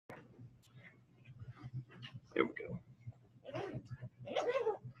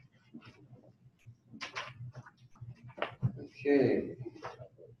Okay.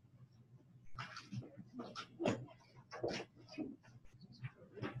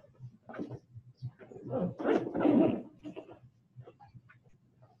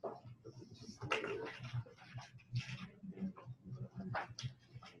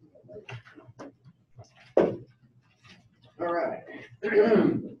 All right.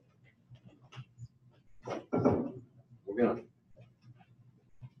 We're gonna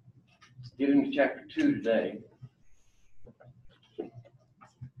get into chapter 2 today.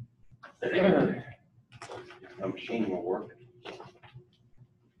 My machine will work.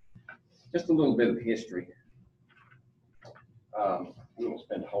 Just a little bit of history. We won't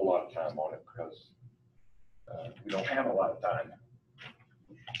spend a whole lot of time on it because we don't have a lot of time.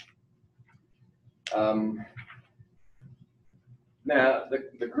 Now,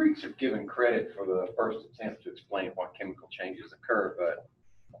 the Greeks have given credit for the first attempt to explain why chemical changes occur, but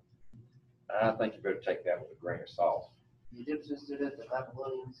I think you better take that with a grain of salt. The Egyptians did it, the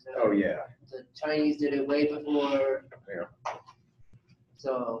Babylonians did it. Oh, yeah. The Chinese did it way before. Yeah.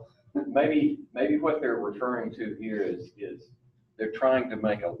 So Maybe what they're referring to here is they're trying to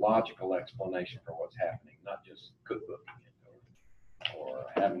make a logical explanation for what's happening, not just cookbooking it or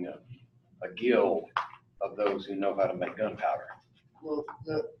having a guild of those who know how to make gunpowder. well,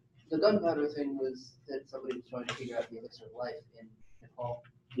 the gunpowder thing was that somebody was trying to figure out the elixir of life in Nepal.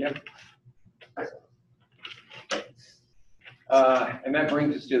 Yeah. And that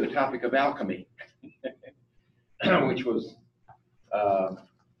brings us to the topic of alchemy, which was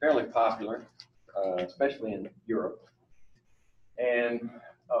fairly popular, especially in Europe, and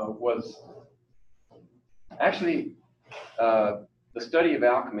was actually the study of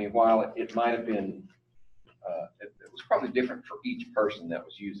alchemy, while it might have been, it was probably different for each person that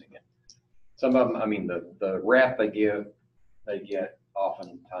was using it. Some of them, I mean, the rap they get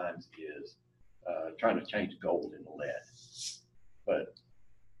oftentimes is trying to change gold into lead. But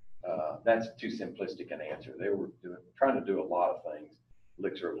that's too simplistic an answer. They were trying to do a lot of things.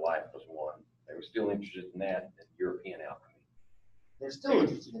 Elixir of life was one. They were still interested in that in European alchemy. They're still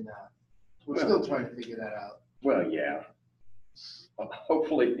interested in that. We're still trying to figure that out. Well, yeah.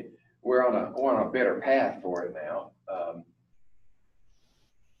 Hopefully, we're on a better path for it now.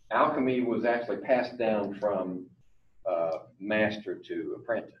 Alchemy was actually passed down from master to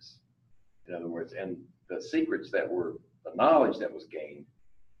apprentice. In other words, and the secrets that were, the knowledge that was gained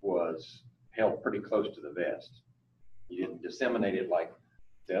was held pretty close to the vest. You didn't disseminate it like,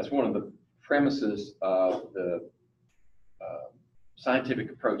 that's one of the premises of the scientific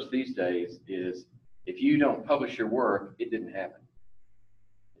approach these days is if you don't publish your work, it didn't happen.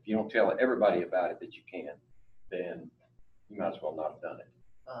 If you don't tell everybody about it that you can, then you might as well not have done it.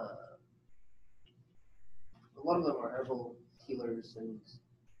 A lot of them are herbal healers, and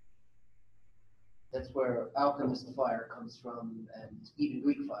that's where alchemist fire comes from, and even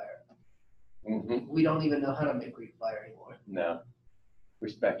Greek fire. Mm-hmm. We don't even know how to make Greek fire anymore. No, we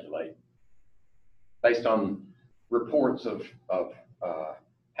speculate based on reports of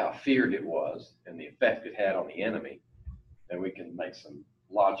how feared it was and the effect it had on the enemy. Then we can make some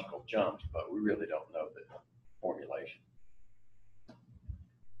logical jumps, but we really don't know the formulation.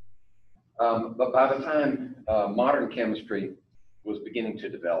 But by the time modern chemistry was beginning to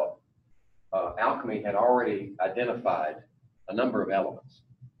develop, alchemy had already identified a number of elements.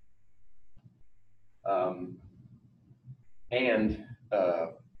 And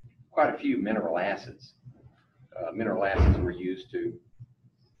quite a few mineral acids. Mineral acids were used to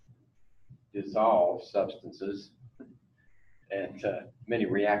dissolve substances, and many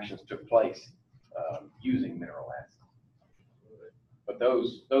reactions took place using mineral acids. But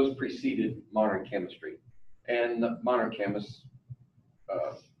those preceded modern chemistry, and the modern chemists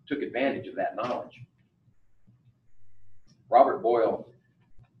took advantage of that knowledge. Robert Boyle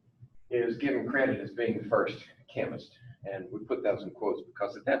is given credit as being the first chemist, and we put those in quotes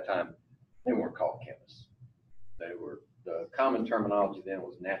because at that time they weren't called chemists. They were, the common terminology then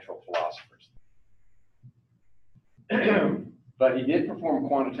was natural philosophers. But he did perform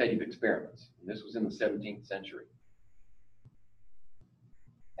quantitative experiments, and this was in the 17th century.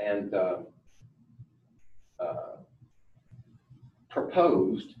 And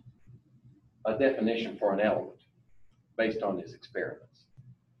proposed a definition for an element based on his experiments.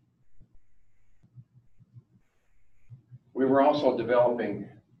 We were also developing,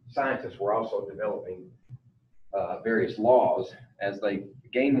 scientists were also developing various laws as they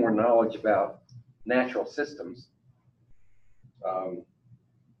gained more knowledge about natural systems.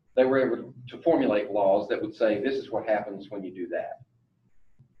 They were able to formulate laws that would say, this is what happens when you do that.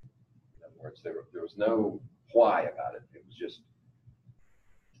 In other words, there was no why about it. It was just,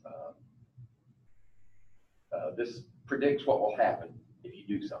 this predicts what will happen if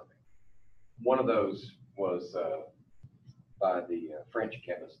you do something. One of those was by the French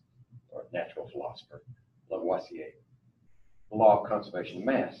chemist or natural philosopher, Lavoisier, the law of conservation of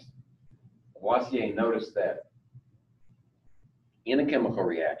mass. Lavoisier noticed that in a chemical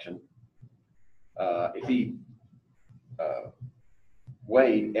reaction, if he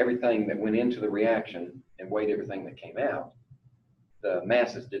weighed everything that went into the reaction and weighed everything that came out, the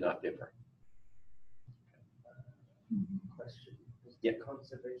masses did not differ. Question. Is Yeah.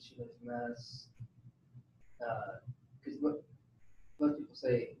 conservation of mass, because most people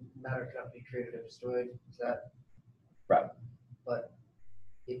say matter cannot be created or destroyed. Is that Right. but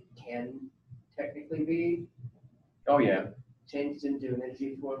it can technically be Oh yeah, changed into an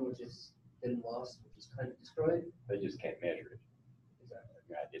energy form which is then lost, which is kind of destroyed? they just can't measure it. Exactly.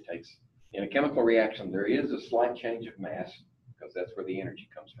 Right. It takes, in a chemical reaction, there is a slight change of mass because that's where the energy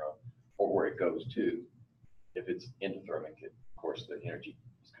comes from or where it goes to. If it's endothermic, of course, the energy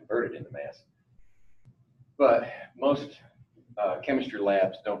is converted into mass. But most chemistry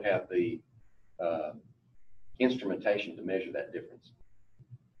labs don't have the instrumentation to measure that difference.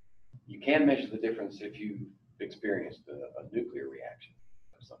 You can measure the difference if you've experienced a nuclear reaction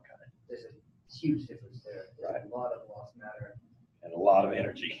of some kind. There's a huge difference there. There's Right. a lot of lost matter. And a lot of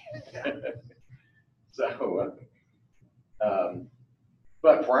energy. So,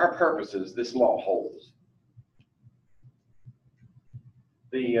 but for our purposes, this law holds.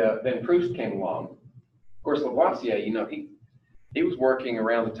 Then Proust came along. Of course, Lavoisier, you know, he was working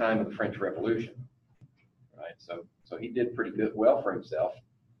around the time of the French Revolution, right? So he did pretty well for himself.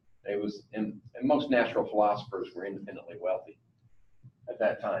 It was, and most natural philosophers were independently wealthy at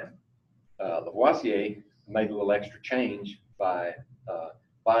that time. Lavoisier made a little extra change by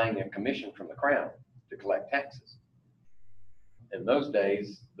buying a commission from the crown to collect taxes. In those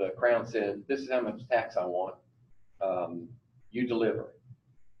days, the crown said, "This is how much tax I want. You deliver.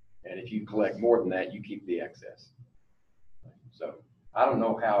 And if you collect more than that, you keep the excess." So I don't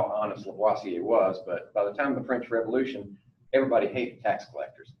know how honest Lavoisier was, but by the time of the French Revolution, everybody hated tax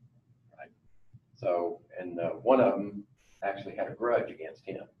collectors, right? So, and one of them actually had a grudge against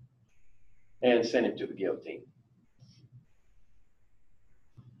him and sent him to the guillotine.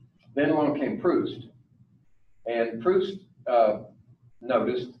 Then along came Proust, and Proust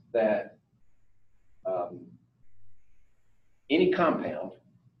noticed that any compound,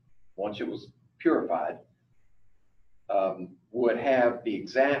 once it was purified, would have the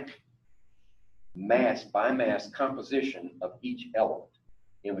exact mass by mass composition of each element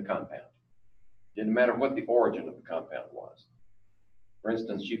in the compound. Didn't matter what the origin of the compound was. For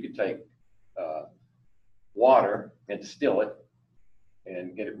instance, you could take water and distill it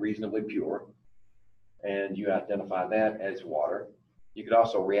and get it reasonably pure, and you identify that as water. You could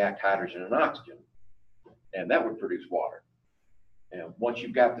also react hydrogen and oxygen, and that would produce water. And once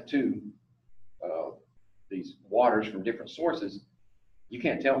you've got the two, these waters from different sources, you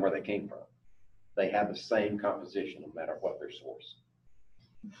can't tell where they came from. They have the same composition no matter what their source.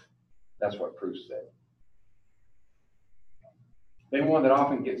 That's what Proust said. Then one that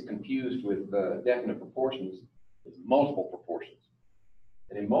often gets confused with definite proportions is multiple proportions.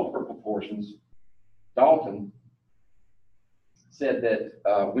 And in multiple proportions, Dalton said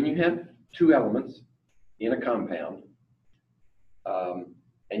that when you have two elements in a compound,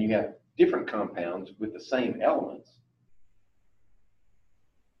 and you have different compounds with the same elements,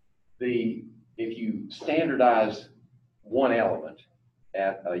 if you standardize one element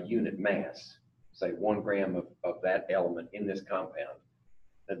at a unit mass, say 1 gram of that element in this compound,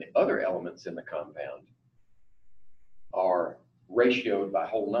 then the other elements in the compound are ratioed by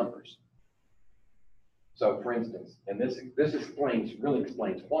whole numbers. So for instance, and this really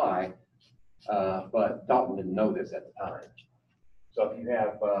explains why, but Dalton didn't know this at the time. So if you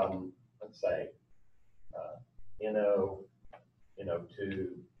have, let's say, NO, NO2,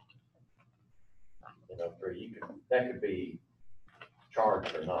 NO3, that could be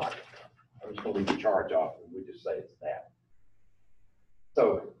charged or not. I'm just going to leave the charge off, and we just say it's that.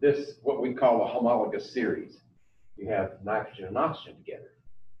 So this, what we call a homologous series. You have nitrogen and oxygen together,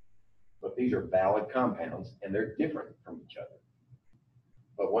 but these are valid compounds, and they're different from each other.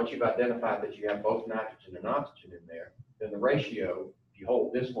 But once you've identified that you have both nitrogen and oxygen in there, then the ratio, if you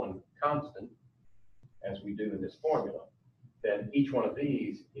hold this one constant, as we do in this formula, then each one of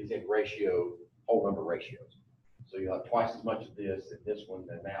these is in ratio, whole number ratios. So you'll have twice as much of this in this one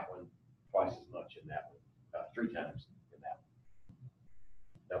than that one, twice as much in that one, 3 times in that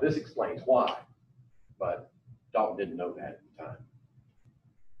one. Now this explains why, but Dalton didn't know that at the time.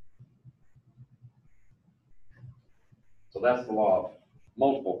 So that's the law of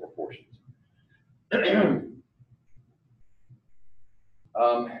multiple proportions.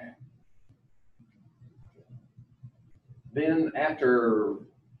 then after a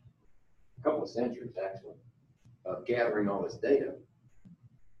couple of centuries, actually, of gathering all this data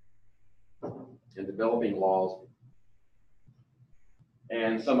and developing laws,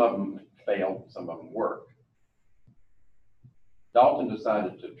 and some of them failed, some of them worked, Dalton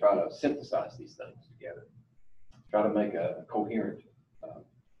decided to try to synthesize these things together, try to make a coherent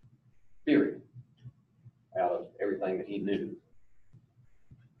theory out of everything that he knew.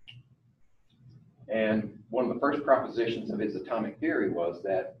 And one of the first propositions of his atomic theory was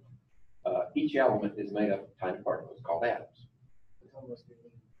that each element is made up of tiny particles called atoms. That's almost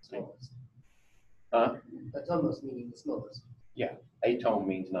meaning the smallest. Huh? That's almost meaning the smallest. Yeah, atome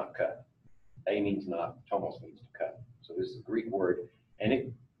means not cut. A means not, tomos means to cut. So this is a Greek word,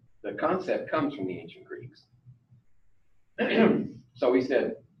 and the concept comes from the ancient Greeks. So he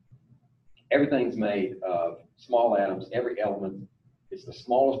said, everything's made of small atoms. Every element is the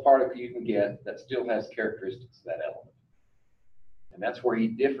smallest particle you can get that still has characteristics of that element. And that's where he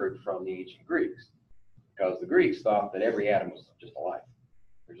differed from the ancient Greeks, because the Greeks thought that every atom was just alike.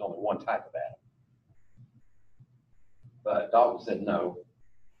 There's only one type of atom. But Dalton said, no,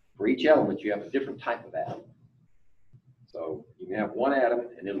 for each element, you have a different type of atom. So you can have one atom,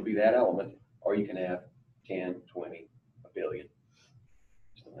 and it'll be that element, or you can have 10, 20, a billion.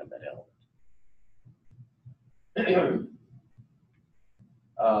 You still have that element.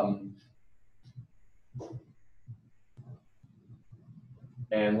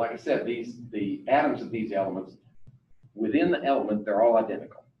 And like I said, the atoms of these elements, within the element, they're all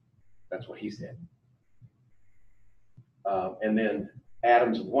identical. That's what he said. And then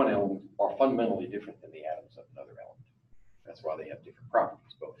atoms of one element are fundamentally different than the atoms of another element. That's why they have different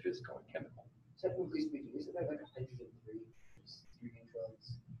properties, both physical and chemical. Technically speaking, isn't that like a hydrogen 3? Just 3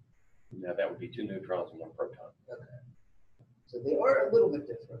 neutrons? Now that would be 2 neutrons and 1 proton. Okay. So they are a little bit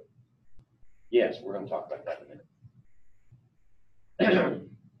different. Yes, we're going to talk about that in a minute.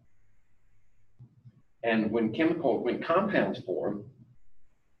 And when compounds form,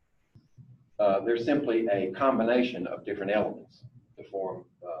 they're simply a combination of different elements to form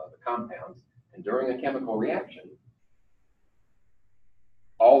the compounds. And during a chemical reaction,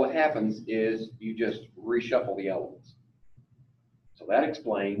 all that happens is you just reshuffle the elements. So that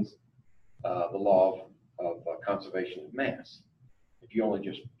explains the law of conservation of mass. If you only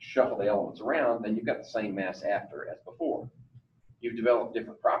just shuffle the elements around, then you've got the same mass after as before. You've developed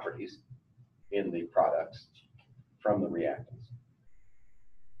different properties in the products from the reactants.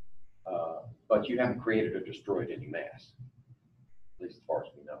 But you haven't created or destroyed any mass, at least as far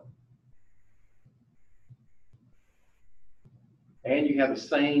as we know. And you have the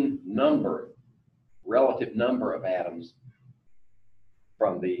same relative number of atoms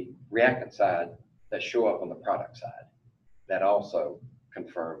from the reactant side that show up on the product side. That also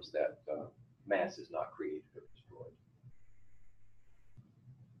confirms that mass is not created or destroyed.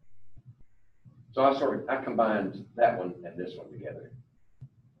 So I combined that one and this one together.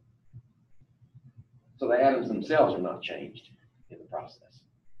 So the atoms themselves are not changed in the process.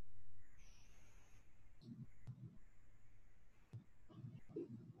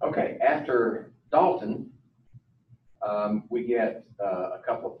 Okay, after Dalton, we get a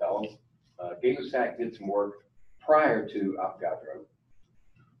couple of fellows. Gay-Lussac did some work prior to Avogadro,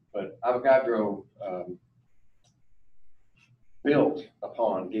 but Avogadro built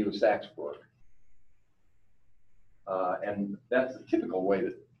upon Gay-Lussac's work. And that's the typical way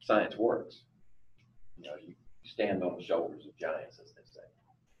that science works. You know, you stand on the shoulders of giants, as they say.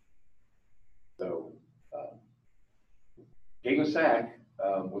 So Gay-Lussac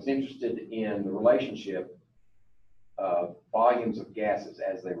was interested in the relationship of volumes of gases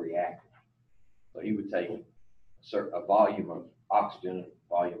as they reacted. So he would take a volume of oxygen, a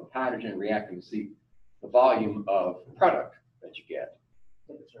volume of hydrogen, react them to see the volume of product that you get.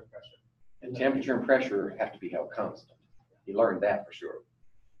 Temperature and pressure. And temperature and pressure have to be held constant. He learned that for sure.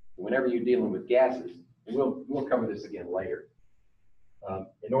 Whenever you're dealing with gases, and we'll cover this again later.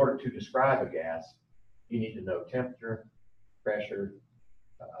 In order to describe a gas, you need to know temperature, pressure,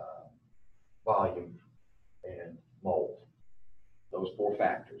 volume, and mold. Those 4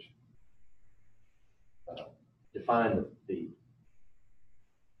 factors define the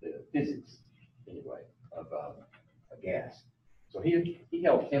physics, anyway, of a gas. So he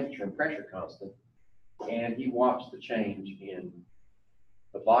held temperature and pressure constant, and he watched the change in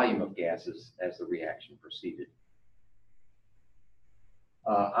the volume of gases as the reaction proceeded.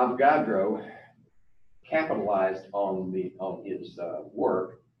 Avogadro capitalized on his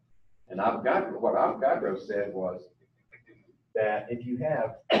work, and what Avogadro said was that if you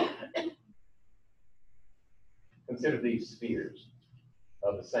have, consider these spheres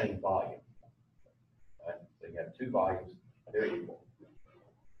of the same volume, right? So you have 2 volumes They're equal.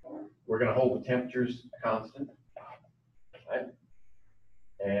 We're going to hold the temperatures constant, right?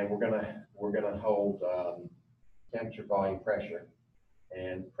 And we're going to hold temperature, volume, pressure,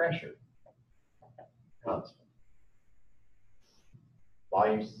 and pressure constant.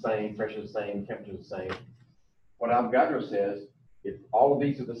 Volume's the same, pressure's the same, temperature's the same. What Avogadro says, if all of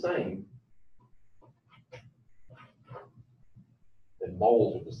these are the same, then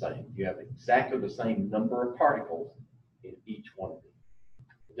moles are the same. You have exactly the same number of particles in each one of them.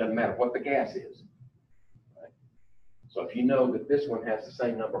 It doesn't matter what the gas is. Right? So if you know that this one has the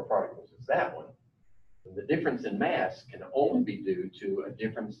same number of particles as that one, then the difference in mass can only be due to a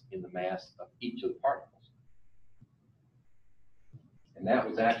difference in the mass of each of the particles. And that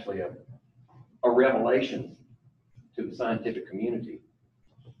was actually a revelation to the scientific community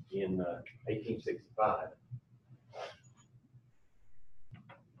in 1865.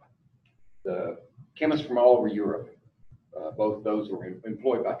 The chemists from all over Europe, both those who were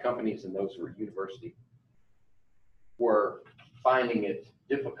employed by companies and those who were at university, were finding it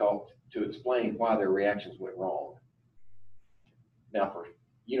difficult to explain why their reactions went wrong. Now, for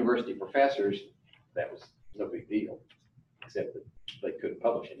university professors, that was no big deal, except that they couldn't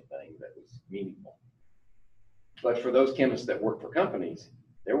publish anything that was meaningful. But for those chemists that worked for companies,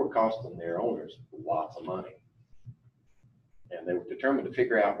 they were costing their owners lots of money. And they were determined to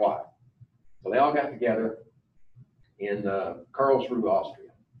figure out why. So they all got together in Karlsruhe,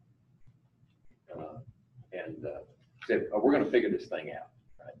 Austria, and said, oh, we're going to figure this thing out.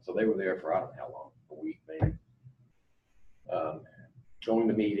 Right? So they were there for, I don't know how long, a week maybe, going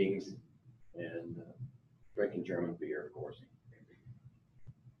to meetings and drinking German beer, of course.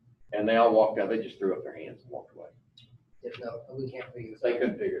 And they all walked out. They just threw up their hands and walked away. No, we can't figure this They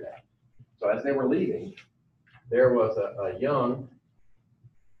couldn't figure it out. So as they were leaving, there was a young,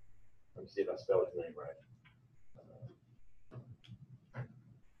 let me see if I spell his name right.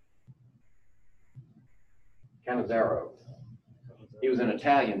 Cannizzaro. He was an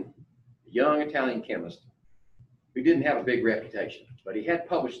Italian, young Italian chemist who didn't have a big reputation, but he had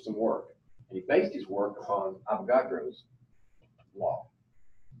published some work, and he based his work upon Avogadro's law.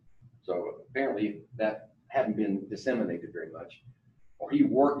 So apparently that hadn't been disseminated very much, or he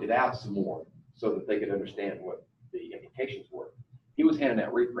worked it out some more so that they could understand what the implications were. He was handing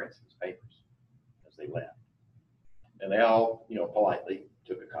out reprints of his papers as they left. And they all, politely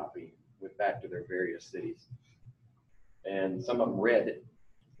took a copy, went back to their various cities. And some of them read it,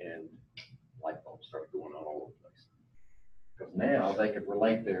 and light bulbs started going on all over the place. Because now they could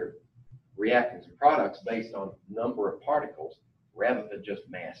relate their reactants and products based on number of particles rather than just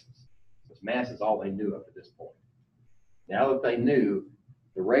masses. Because mass is all they knew up to this point. Now that they knew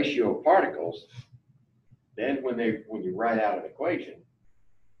the ratio of particles, then when you write out an equation,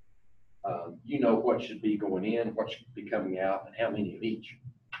 you know what should be going in, what should be coming out, and how many of each.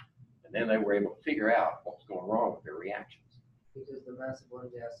 And then they were able to figure out what was going wrong with their reactions. Because the mass of one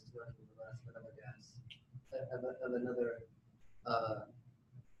gas is not equal to the mass of another gas. Of another,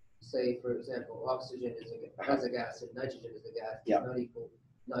 say, for example, oxygen is a gas and nitrogen is a gas. It's not equal.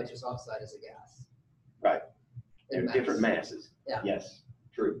 Nitrous oxide is a gas. Right. They're different masses. Yeah. Yes,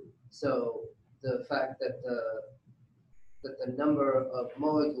 true. So the fact that the number of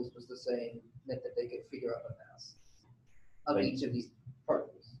molecules was the same meant that they could figure out the mass of each of these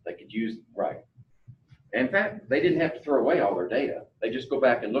particles. They could use, right. In fact, they didn't have to throw away all their data. They just go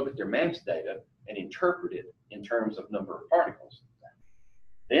back and look at their mass data and interpret it in terms of number of particles.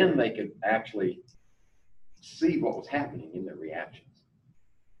 Then they could actually see what was happening in their reactions.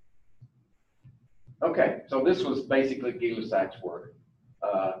 Okay, so this was basically Gay-Lussac's work.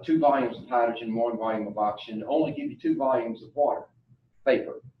 2 volumes of hydrogen, 1 volume of oxygen, only give you 2 volumes of water,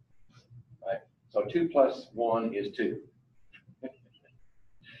 vapor. Right? So 2 plus 1 is 2.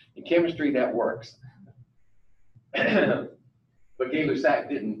 In chemistry, that works. But Gay-Lussac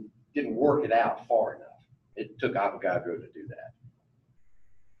didn't work it out far enough. It took Avogadro to do that.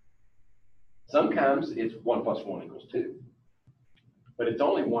 Sometimes it's 1 plus 1 equals 2. But it's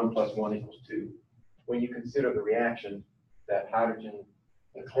only 1 plus 1 equals 2 when you consider the reaction that hydrogen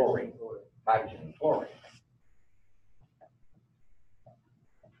and chlorine.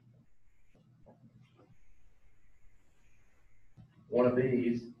 One of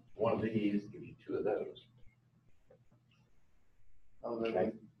these gives you 2 of those.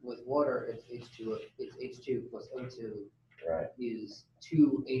 Okay. With water, it's H2. It's H2 plus O2. Right. Is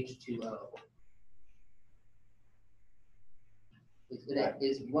 2H2O. It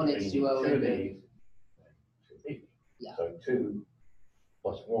is 1 H2O. 2 of these. Yeah. So 2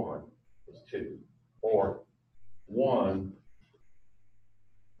 plus 1 is 2. Or 1,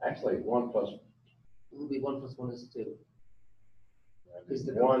 actually 1 plus. It will be 1 plus 1 is 2. Is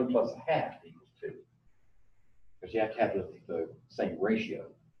the 1 plus a half equals 2. Because you have to have the same ratio.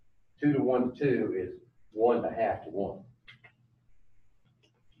 2 to 1 to 2 is 1 to half to 1. All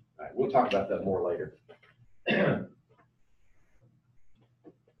right, we'll talk about that more later.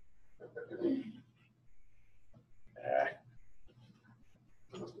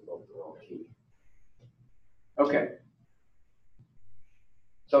 Okay.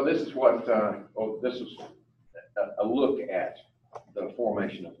 So this is what, this is a look at the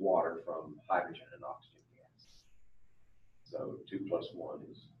formation of water from hydrogen and oxygen gas. So 2 plus 1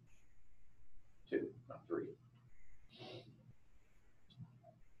 is 2, not 3.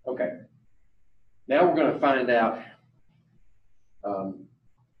 Okay. Now we're going to find out,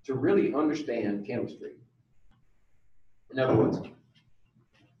 to really understand chemistry. In other words,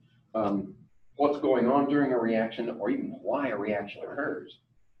 what's going on during a reaction, or even why a reaction occurs.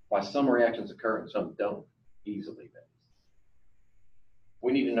 Why some reactions occur and some don't easily.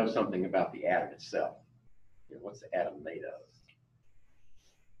 We need to know something about the atom itself. What's the atom made of?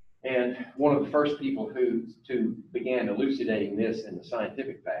 And one of the first people who began elucidating this in the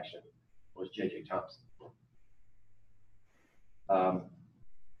scientific fashion was J.J. Thomson.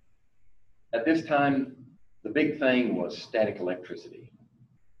 At this time, the big thing was static electricity.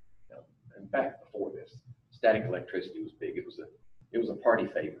 In fact, before this, static electricity was big. It was a party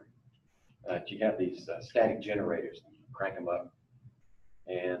favorite. You have these static generators, you crank them up,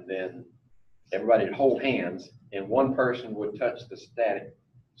 and then everybody would hold hands, and one person would touch the static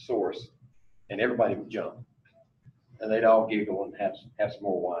source, and everybody would jump, and they'd all giggle and have some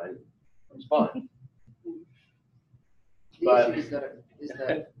more wine. It was fun. The issue is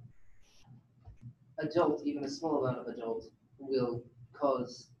that adult, even a small amount of adult, will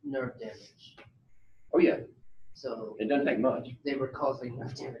cause nerve damage. Oh yeah. So it doesn't take much. They were causing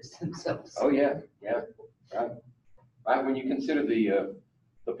nerve damage themselves. Oh yeah, yeah, right. Right. When you consider the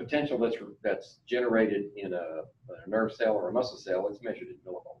potential that's generated in a nerve cell or a muscle cell, it's measured in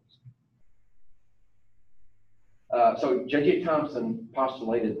millivolts. So J.J. Thomson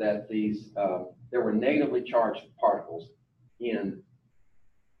postulated that there were negatively charged particles in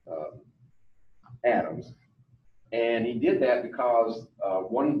atoms, and he did that because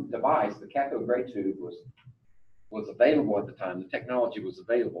one device, the cathode ray tube, was available at the time. The technology was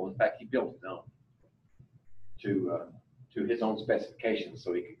available. In fact, he built his own to his own specifications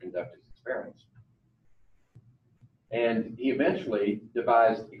so he could conduct his experiments. And he eventually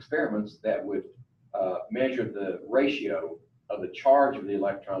devised experiments that would measure the ratio of the charge of the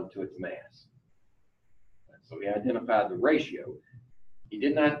electron to its mass. So he identified the ratio. He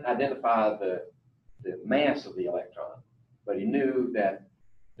did not identify the mass of the electron, but he knew that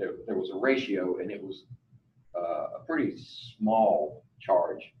there was a ratio, and it was a pretty small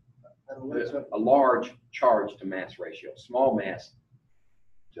charge, a large charge to mass ratio, small mass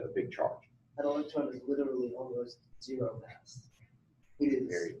to a big charge. An electron is literally almost zero mass. It is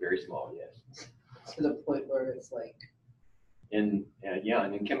very, very small, yes. To the point where it's like. And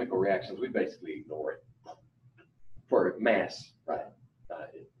in chemical reactions, we basically ignore it for mass. Right.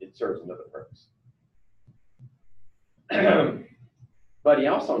 It serves another purpose. But he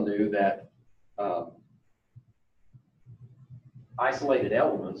also knew that isolated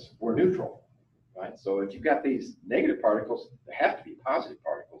elements were neutral, right? So if you've got these negative particles, there have to be positive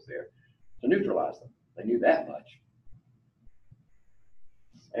particles there to neutralize them. They knew that much.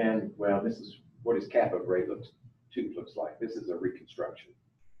 And well, this is what his cathode ray tube looks like. This is a reconstruction.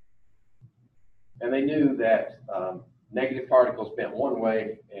 And they knew that negative particles bent one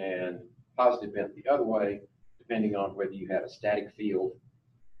way and positive bent the other way, depending on whether you had a static field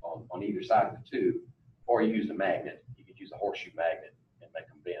on either side of the tube, or you used a magnet. You could use a horseshoe magnet and make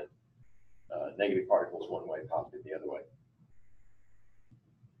them bend. Negative particles one way, positive the other way.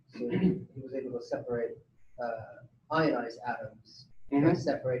 So he was able to separate ionized atoms by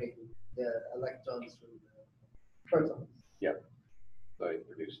separating the electrons from the protons. Yeah. So he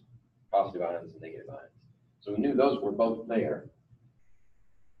produced positive ions and negative ions. So we knew those were both there.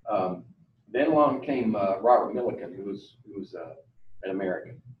 Then along came Robert Millikan, who was an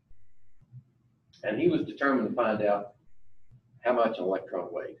American. And he was determined to find out how much an electron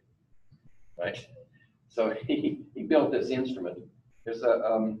weighed, right? So he built this instrument. There's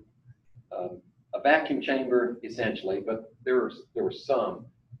a vacuum chamber, essentially, but there were some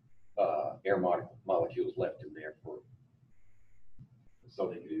air molecules left in there so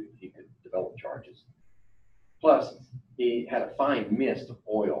that he could develop charges. Plus, he had a fine mist of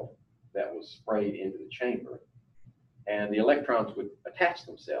oil that was sprayed into the chamber, and the electrons would attach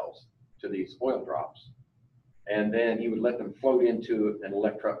themselves to these oil drops, and then he would let them float into an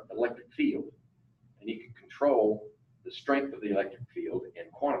electric field, and he could control the strength of the electric field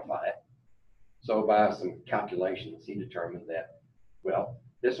and quantify it. So by some calculations, he determined that, well,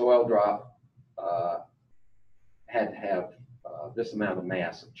 this oil drop had to have this amount of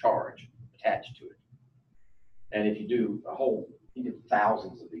mass of charge attached to it. And if you do he did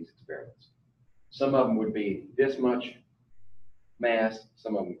thousands of these experiments. Some of them would be this much mass,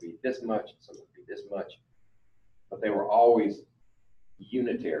 some of them would be this much, some would be this much, but they were always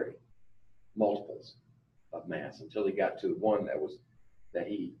unitary multiples of mass until he got to one that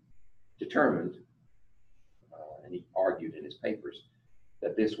he determined, and he argued in his papers,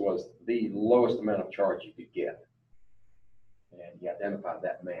 that this was the lowest amount of charge you could get. And he identified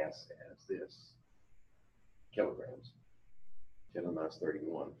that mass as this kilograms, 10 to the minus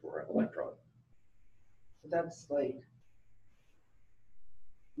 31 for an electron. That's like,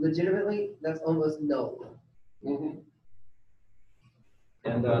 legitimately, that's almost no. Mm-hmm.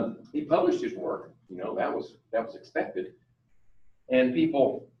 And he published his work. That was expected. And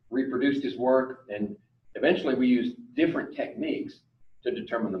people reproduced his work, and eventually we used different techniques to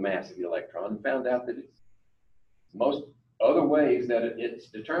determine the mass of the electron, and found out that most other ways that it's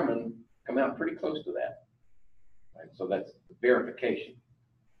determined come out pretty close to that. Right? So that's verification.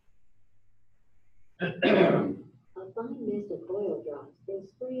 A fine mist of oil drops is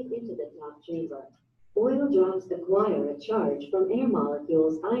sprayed into the top chamber. Oil drops acquire a charge from air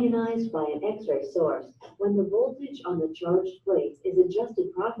molecules ionized by an X-ray source. When the voltage on the charged plates is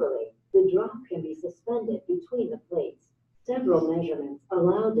adjusted properly, the drop can be suspended between the plates. Several measurements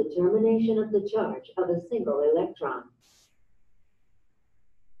allow determination of the charge of a single electron.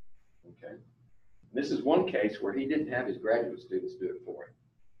 Okay. This is one case where he didn't have his graduate students do it for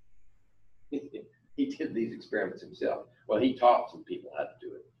him. He did these experiments himself. Well, he taught some people how to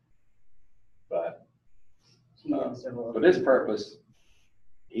do it. But for this purpose,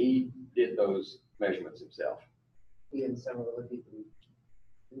 he did those measurements himself. He and several other people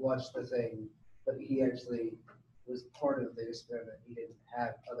watched the thing, but he actually was part of the experiment. He didn't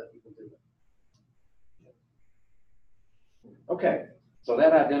have other people do it. Okay, so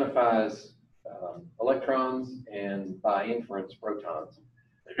that identifies electrons and by inference protons.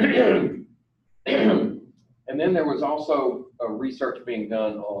 And then there was also research being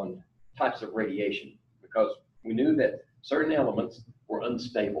done on types of radiation, because we knew that certain elements were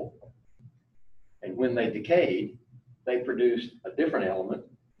unstable. And when they decayed, they produced a different element,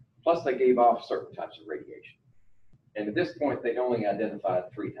 plus they gave off certain types of radiation. And at this point, they'd only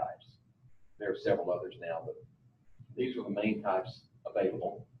identified 3 types. There are several others now, but these were the main types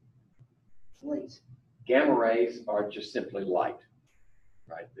available. Light. Gamma rays are just simply light,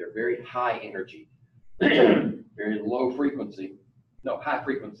 right? They're very high energy, very low frequency, no, high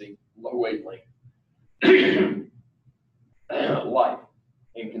frequency, low wavelength light,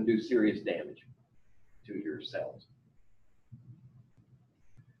 and can do serious damage to your cells.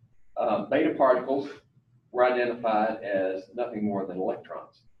 Beta particles were identified as nothing more than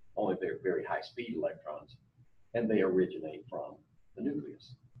electrons, only they're very high speed electrons, and they originate from the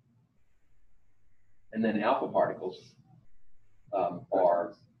nucleus. And then alpha particles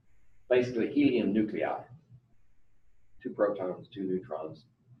are basically helium nuclei, 2 protons, 2 neutrons,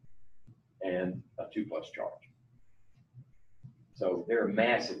 and a 2+ charge. So they're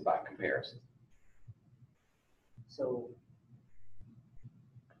massive by comparison. So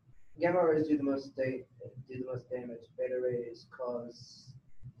gamma rays do the most damage. Beta rays cause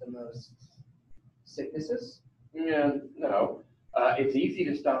the most sicknesses. Yeah, no. It's easy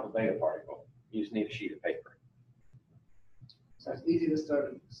to stop a beta particle. You just need a sheet of paper. So it's easy to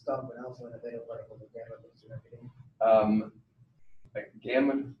stop an alpha and a beta particle, but gamma goes through everything.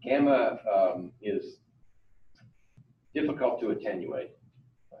 Gamma is difficult to attenuate.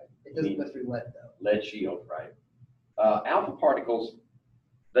 Right? It doesn't go through lead, though. Lead shield, right? Alpha particles,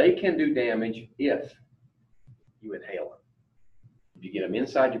 they can do damage if you inhale them. If you get them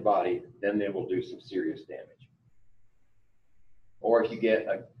inside your body, then they will do some serious damage. Or if you get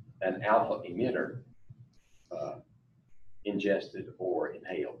an alpha emitter ingested or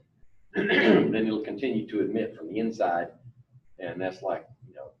inhaled, then it'll continue to emit from the inside, and that's like,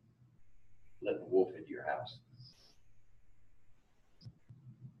 letting the wolf into your house.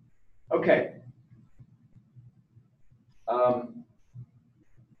 Okay.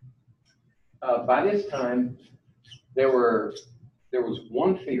 By this time, there was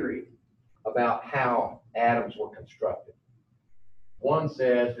one theory about how atoms were constructed. One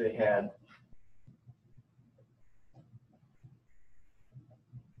said they had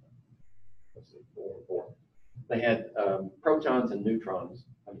they had protons and neutrons,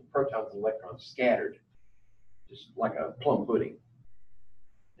 protons and electrons scattered, just like a plum pudding.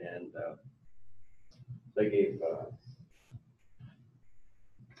 And they gave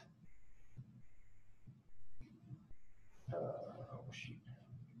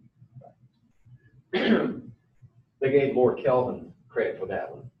they gave Lord Kelvin credit for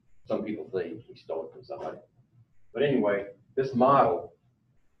that one. Some people think he stole it from somebody. But anyway, this model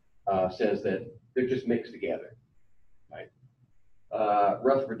says that they're just mixed together, right?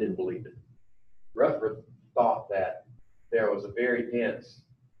 Rutherford didn't believe it. Rutherford thought that there was a very dense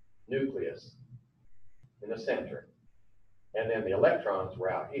nucleus in the center, and then the electrons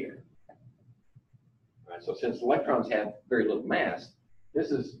were out here. Right, so since electrons have very little mass,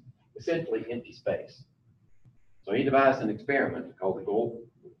 this is essentially empty space. So he devised an experiment called the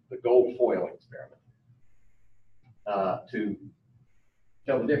gold foil experiment to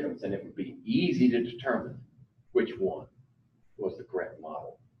tell the difference, and it would be easy to determine which one was the correct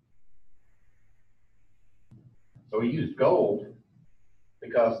model. So he used gold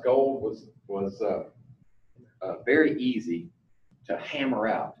because gold was very easy to hammer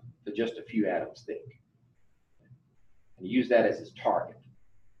out to just a few atoms thick. And he used that as his target.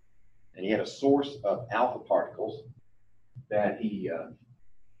 And he had a source of alpha particles that he, of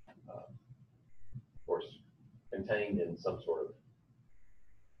course, contained in some sort of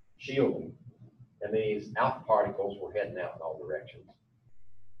shielding. And these alpha particles were heading out in all directions.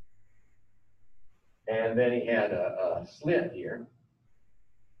 And then he had a slit here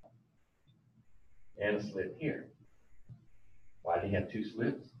and a slit here. Why did he have two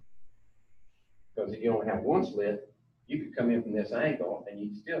slits? Because if you only have one slit, you could come in from this angle and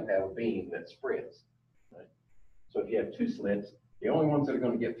you'd still have a beam that spreads. Right? So if you have two slits, the only ones that are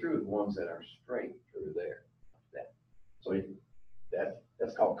going to get through are the ones that are straight through there. Like that. So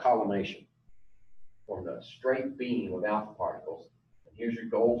that's called collimation. Formed a straight beam with alpha particles. And here's your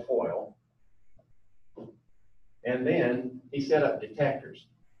gold foil. And then he set up detectors.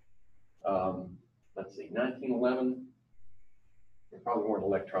 Let's see, 1911, they probably weren't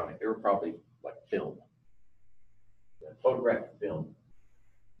electronic. They were probably like film, photographic film,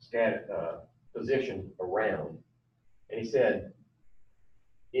 scattered, positioned around. And he said,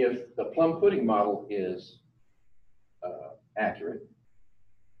 if the plum pudding model is accurate,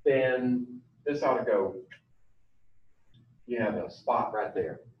 then this ought to go, you have a spot right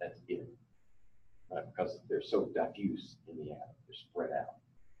there, that's it. Because they're so diffuse in the atom, they're spread out.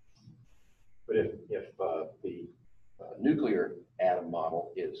 But if the nuclear atom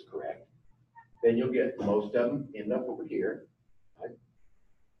model is correct, then you'll get most of them end up over here, right?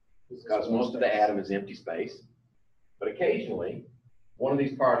 Because most of the atom is empty space. But occasionally, one of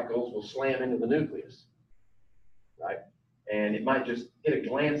these particles will slam into the nucleus, right? And it might just hit a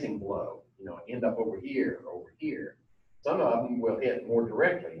glancing blow, end up over here or over here. Some of them will hit more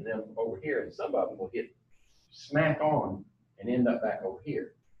directly and then over here, and some of them will hit smack on and end up back over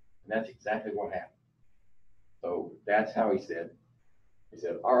here. And that's exactly what happened. So that's how he said,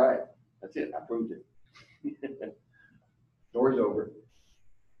 all right, that's it, I proved it. Story's over.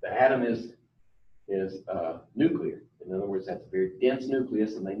 The atom is nuclear. In other words, that's a very dense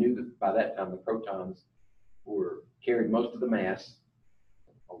nucleus, and they knew that by that time the protons carried most of the mass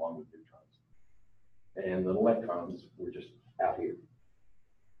along with neutrons. And the electrons were just out here.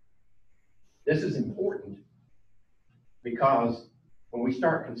 This is important because when we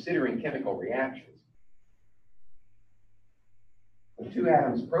start considering chemical reactions, when two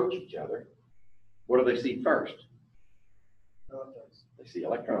atoms approach each other, what do they see first? Electrons. They see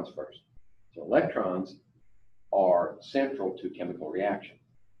electrons first. So electrons are central to chemical reaction.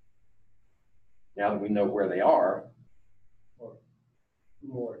 Now that we know where they are, Or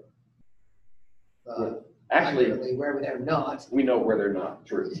more. Actually, where they're not. we know where they're not.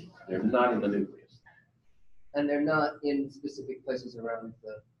 True. They're not in the nucleus. And they're not in specific places around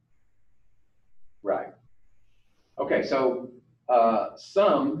the. Right. Okay, so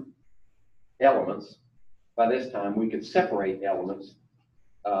some elements, by this time, we could separate elements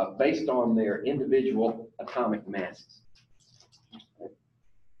based on their individual atomic masses.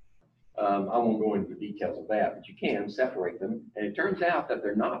 I won't go into the details of that, but you can separate them. And it turns out that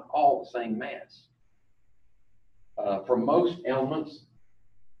they're not all the same mass. For most elements,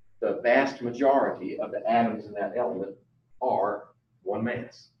 the vast majority of the atoms in that element are one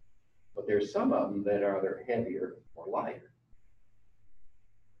mass. But there's some of them that are either heavier or lighter.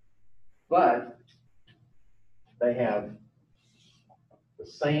 But they have the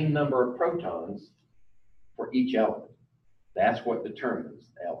same number of protons for each element. That's what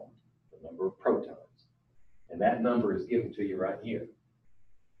determines the element, the number of protons. And that number is given to you right here.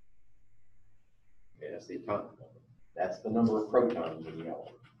 Okay, that's the atomic number. That's the number of protons in the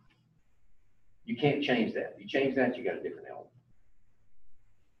element. You can't change that. If you change that, you got a different element.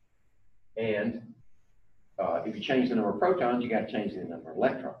 And if you change the number of protons, you got to change the number of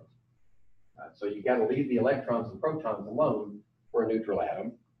electrons. So you got to leave the electrons and protons alone for a neutral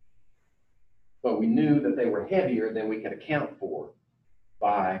atom. but we knew that they were heavier than we could account for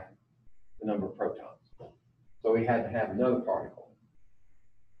by the number of protons. So we had to have another particle,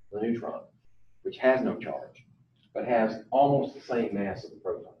 the neutron, which has no charge, but has almost the same mass of the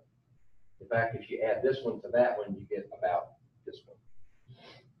proton. In fact, if you add this one to that one, you get about this one.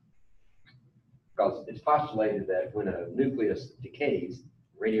 Because it's postulated that when a nucleus decays,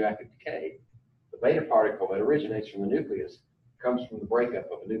 radioactive decay, the beta particle that originates from the nucleus comes from the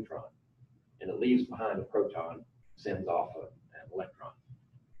breakup of a neutron, and it leaves behind a proton, sends off an electron.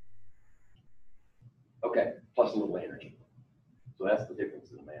 Okay, plus a little energy. So that's the difference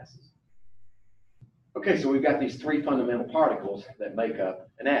in the masses. Okay, so we've got these three fundamental particles that make up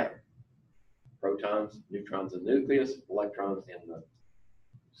an atom. Protons, neutrons in the nucleus, electrons in the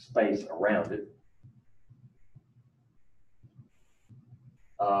space around it.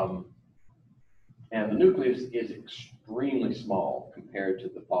 And the nucleus is extremely small compared to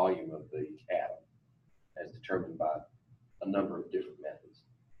the volume of the atom, as determined by a number of different methods.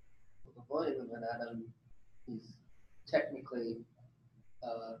 The volume of an atom is technically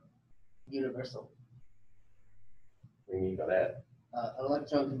universal. What do you mean by that? An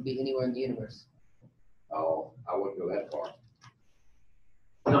electron can be anywhere in the universe. Oh, I wouldn't go that far.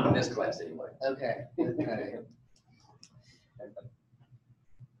 Not in this class, anyway. Okay. Okay.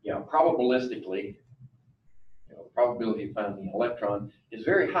 Yeah, probabilistically, probability of finding an electron is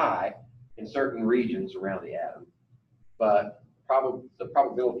very high in certain regions around the atom, but the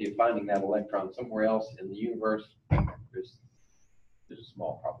probability of finding that electron somewhere else in the universe, there's a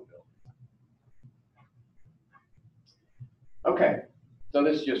small probability. Okay, so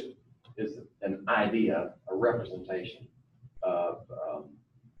this just is an idea, a representation of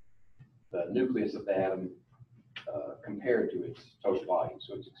the nucleus of the atom compared to its total volume,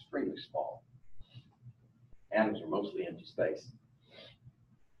 so it's extremely small. Atoms are mostly empty space.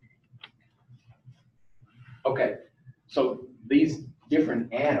 Okay, so these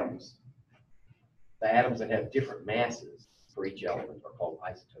different atoms, the atoms that have different masses for each element are called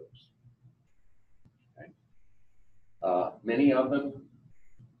isotopes. Okay. Many of them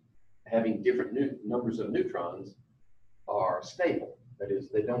having different numbers of neutrons are stable, that is,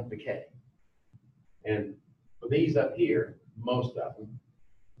 they don't decay. And for these up here, most of them,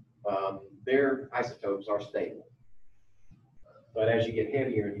 their isotopes are stable. But as you get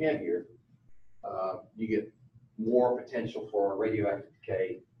heavier and heavier, you get more potential for radioactive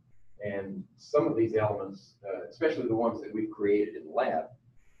decay. And some of these elements, especially the ones that we've created in the lab,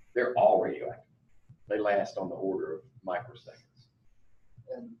 they're all radioactive. They last on the order of microseconds.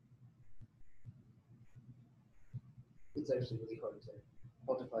 And it's actually really hard to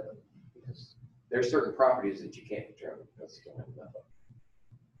quantify them because there are certain properties that you can't determine because you don't have enough of them.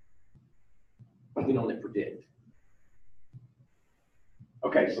 You can only predict.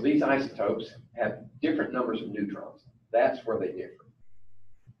 Okay, so these isotopes have different numbers of neutrons. That's where they differ.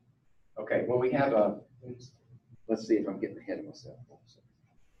 Okay, when we have a, let's see if I'm getting ahead of myself.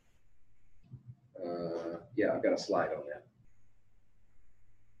 Yeah, I've got a slide on that.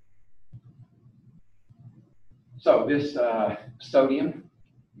 So this sodium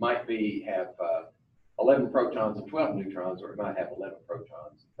might have 11 protons and 12 neutrons, or it might have 11 protons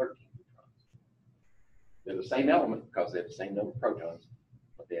and 13 neutrons. They're the same element because they have the same number of protons,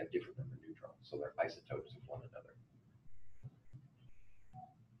 but they have different number of neutrons, so they're isotopes of one another.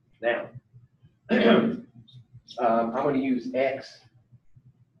 Now, I'm going to use X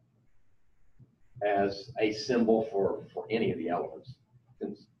as a symbol for any of the elements,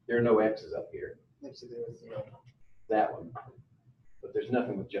 since there are no X's up here. next to there is, That one, but there's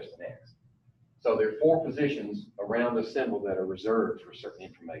nothing with just an X. So there are 4 positions around the symbol that are reserved for certain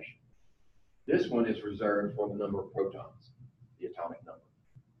information. This one is reserved for the number of protons, the atomic number.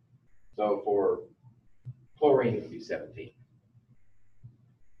 So for chlorine, it would be 17.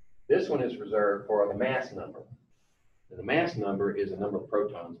 This one is reserved for the mass number. And the mass number is the number of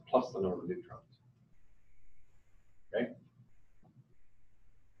protons plus the number of neutrons. Okay?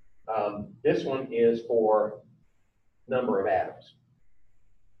 This one is for number of atoms.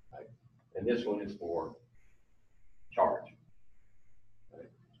 Right? And this one is for charge. Right?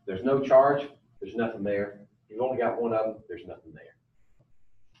 There's no charge, there's nothing there. You've only got one of them, there's nothing there.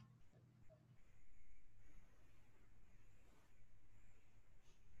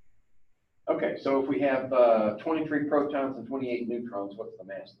 Okay, so if we have 23 protons and 28 neutrons, what's the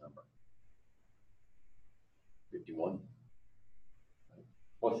mass number? 51.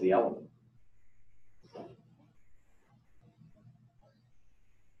 What's the element?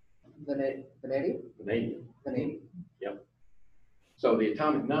 vanadium? Vanadium. Vanadium. Yep. So the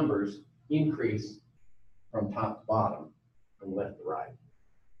atomic numbers increase from top to bottom, from left to right.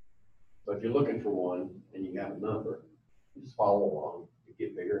 So if you're looking for one and you have a number, you just follow along. You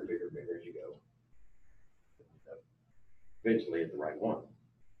get bigger and bigger and bigger as you go. Eventually at the right one.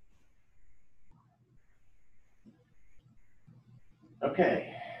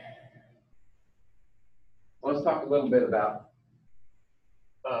 Okay. Well, let's talk a little bit about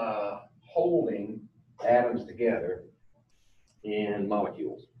holding atoms together in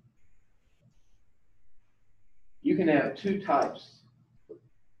molecules. You can have two types,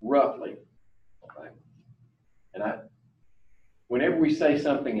 roughly. Okay? And whenever we say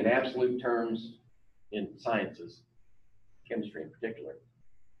something in absolute terms in sciences, chemistry in particular,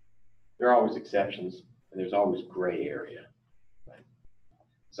 there are always exceptions and there's always gray area. Right?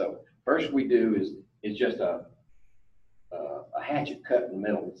 So first we do is just a hatchet cut in the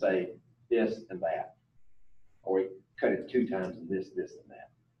middle and say this and that, or we cut it 2 times and this and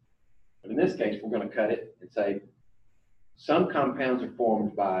that. But in this case, we're going to cut it and say some compounds are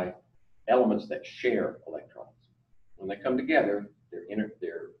formed by elements that share electrons. When they come together,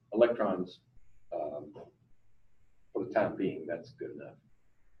 their electrons, for the time being, that's good enough.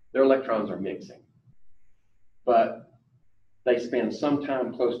 Their electrons are mixing, but they spend some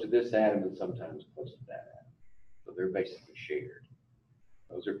time close to this atom and sometimes close to that atom. So they're basically shared.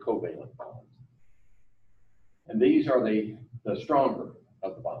 Those are covalent bonds. And these are the stronger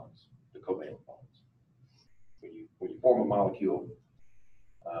of the bonds, the covalent bonds. When you form a molecule,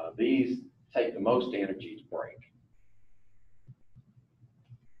 these take the most energy to break.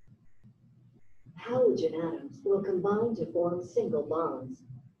 Halogen atoms will combine to form single bonds.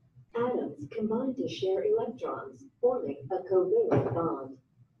 Atoms combine to share electrons, forming a covalent bond.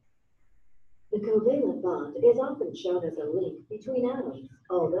 The covalent bond is often shown as a link between atoms,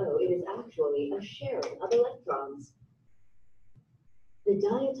 although it is actually a sharing of electrons. The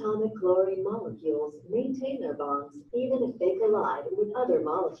diatomic chlorine molecules maintain their bonds even if they collide with other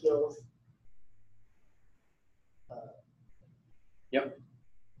molecules. Yep.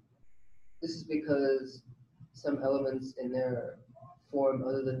 This is because some elements in their form,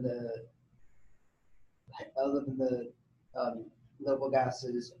 other than the noble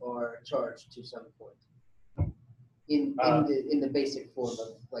gases, are charged to some point. In the basic form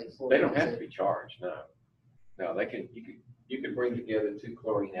of like. They don't have to be charged. No. No, they can. You can bring together 2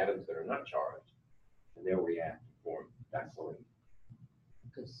 chlorine atoms that are not charged, and they'll react to form dichlorine.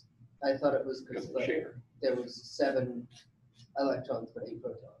 Because I thought it was because there was 7 electrons but 8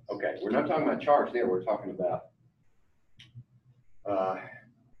 protons. Okay, we're not talking about charge there. We're talking about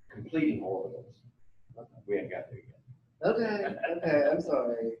completing orbitals. We ain't got there yet. Okay, I'm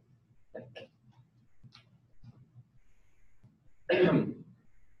sorry.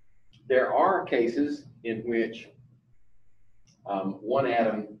 There are cases in which one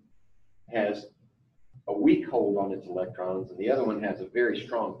atom has a weak hold on its electrons and the other one has a very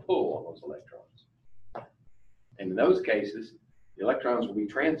strong pull on those electrons. And in those cases, the electrons will be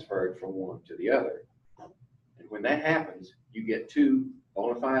transferred from one to the other. And when that happens, you get 2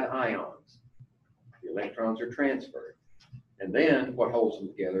 bona fide ions. The electrons are transferred. And then what holds them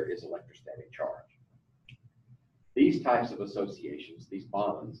together is electrostatic charge. These types of associations, these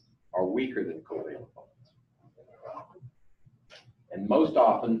bonds, are weaker than covalent bonds. And most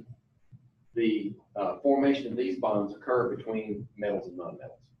often, the formation of these bonds occur between metals and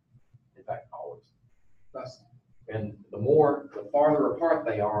nonmetals. In fact, always. And the farther apart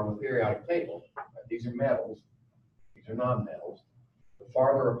they are on the periodic table, right, these are metals, these are nonmetals, the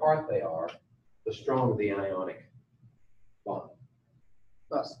farther apart they are, the stronger the ionic bond.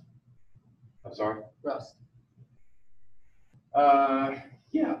 Rust. I'm sorry? Rust.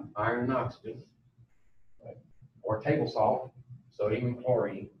 Yeah, iron and oxygen, right? Or table salt, sodium and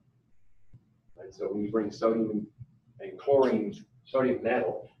chlorine. Right? So when you bring sodium and chlorine, sodium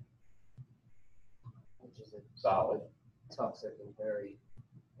metal, which is a solid, Toxic and very.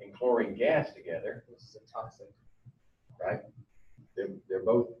 and chlorine gas together, This is a toxic. right? They're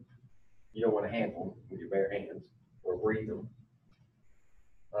both, you don't want to handle them with your bare hands or breathe them.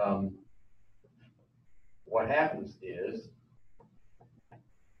 What happens is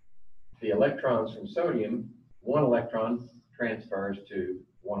the electrons from sodium, 1 electron transfers to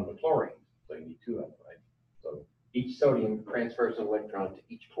one of the chlorines. So you need 2 of them, right? So each sodium transfers an electron to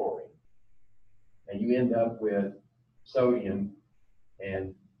each chlorine. And you end up with sodium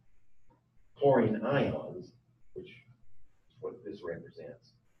and chlorine ions, which is what this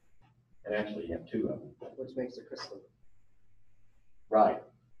represents. And actually you have 2 of them. Which makes it crystalline. Right.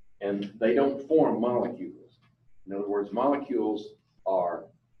 And they don't form molecules. In other words, molecules are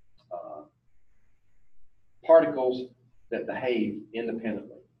particles that behave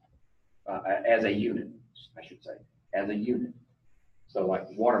independently as a unit, I should say, as a unit. So like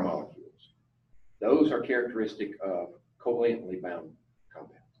water molecules. Those are characteristic of covalently bound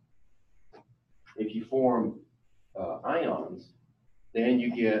compounds. If you form ions, then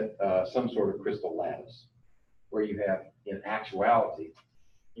you get some sort of crystal lattice, where you have, in actuality,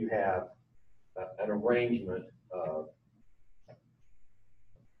 you have an arrangement of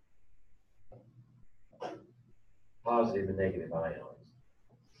positive and negative ions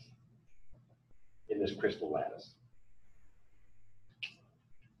in this crystal lattice.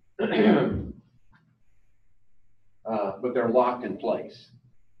 But they're locked in place,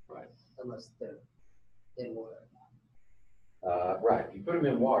 right? Unless they're in water. Right. If you put them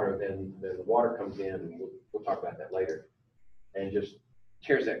in water, then the water comes in, and we'll talk about that later, and just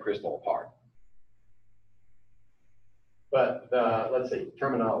tears that crystal apart. But let's see,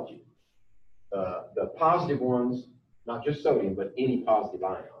 terminology. The positive ones, not just sodium, but any positive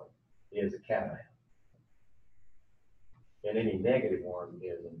ion is a cation. And any negative one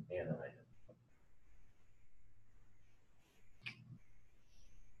is an anion.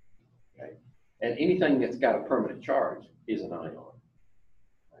 Okay. And anything that's got a permanent charge is an ion.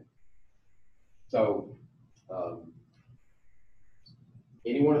 Right? So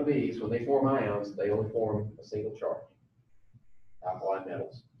any one of these, when they form ions, they only form a single charge. Alkaline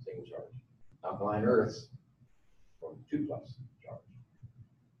metals, single charge. Alkaline earths form 2+ charge.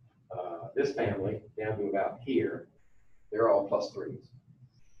 This family, down to about here, they're all +3s.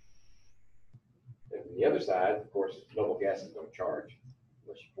 And on the other side, of course, noble gases don't charge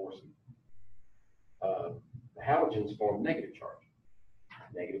unless you force them. The halogens form negative charge,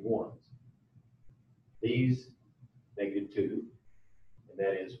 -1s. These, -2, and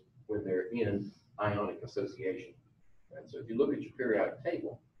that is when they're in ionic association. And so if you look at your periodic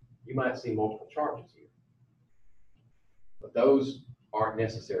table, you might see multiple charges here. But those aren't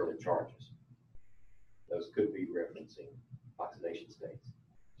necessarily charges. Those could be referencing oxidation states,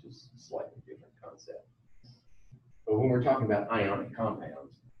 which is a slightly different concept. But when we're talking about ionic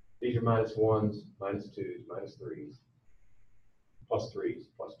compounds, these are -1s, -2s, -3s, +3s,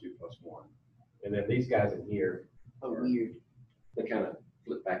 +2, +1. And then these guys in here are weird. They kind of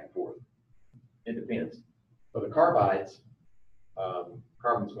flip back and forth. It depends. For the carbides,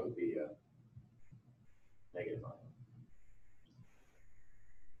 carbon's going to be a negative ion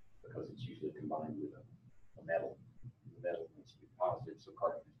because it's usually combined with a metal. The metal needs to be positive, so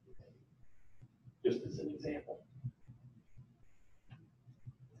carbon needs to be negative. Just as an example.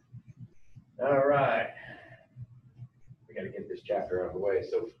 All right. We got to get this chapter out of the way,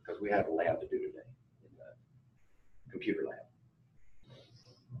 so because we have a lab to do today in the computer lab.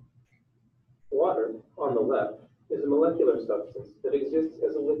 Water, on the left, is a molecular substance that exists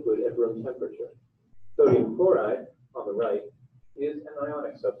as a liquid at room temperature. Sodium chloride, on the right, is an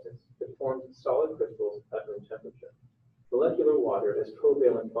ionic substance that forms solid crystals at room temperature. Molecular water has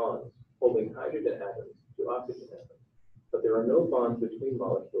covalent bonds holding hydrogen atoms to oxygen atoms, but there are no bonds between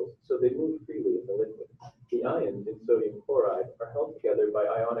molecules, so they move freely in the liquid. The ions in sodium chloride are held together by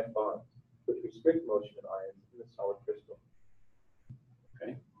ionic bonds, which restrict motion of ions in the solid crystal.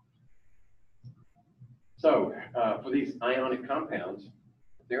 Okay. So for these ionic compounds,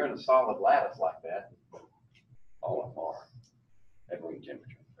 if they're in a solid lattice like that, all of them are at room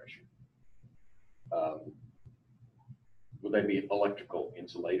temperature and pressure. Will they be electrical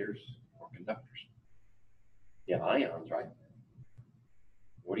insulators or conductors? You have ions, right?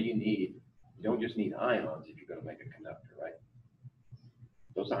 What do you need? You don't just need ions if you're going to make a conductor, right?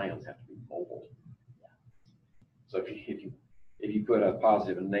 Those ions have to be mobile. So if you put a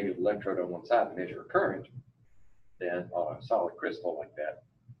positive and negative electrode on one side and measure a current, then on a solid crystal like that,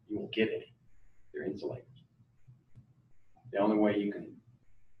 you won't get any. They're insulators. The only way you can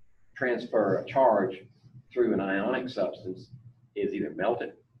transfer a charge through an ionic substance is either melt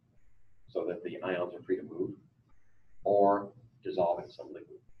it so that the ions are free to move, or dissolve in some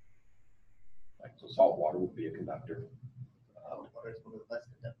liquid. Like, so salt water would be a conductor. Water is one of the less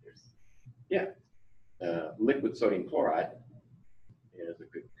conductors. Yeah. Liquid sodium chloride is a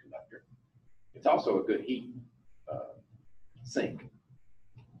good conductor. It's also a good heat sink.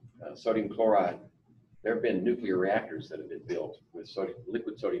 Sodium chloride, there have been nuclear reactors that have been built with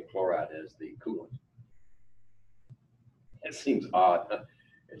liquid sodium chloride as the coolant. It seems odd.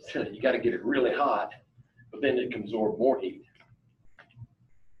 You got to get it really hot, but then it can absorb more heat.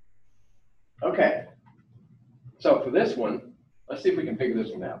 Okay. So for this one, let's see if we can figure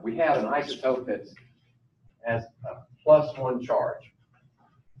this one out. We have an isotope that has a +1 charge,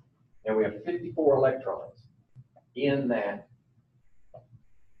 and we have 54 electrons in that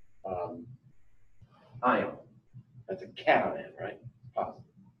ion. That's a cation, right? Positive.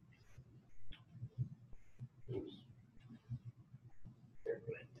 Oops.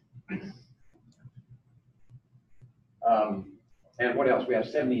 And what else? We have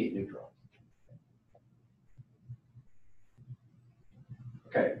 78 neutrons.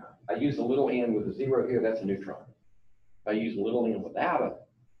 Okay, I use a little n with a 0 here, that's a neutron. If I use a little n without a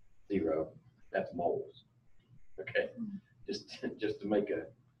 0, that's moles. Okay, just to make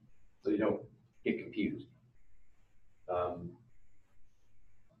so you don't get confused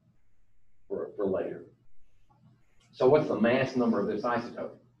for later. So what's the mass number of this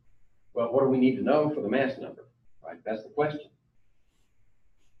isotope? Well, what do we need to know for the mass number? Right, that's the question.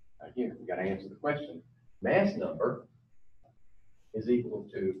 Right here, we got to answer the question. Mass number is equal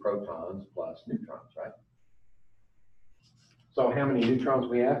to protons plus neutrons, right? So how many neutrons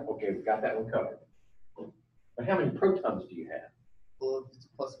we have? Okay, we got that one covered. But how many protons do you have? Well, if it's a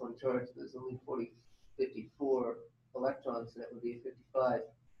plus one charge, there's only 54 electrons, so that would be 55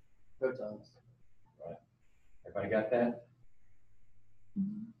 protons. Right. Everybody got that?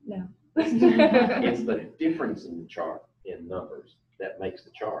 No. It's the difference in the charge in numbers that makes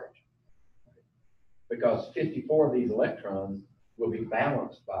the charge. Because 54 of these electrons will be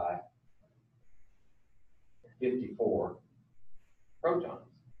balanced by 54 protons,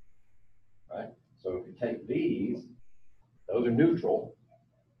 right? So if you take these, those are neutral.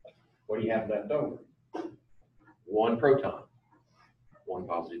 What do you have left over? One proton, one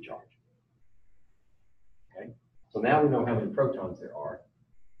positive charge. Okay, so now we know how many protons there are.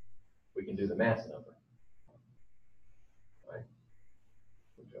 We can do the mass number. Right?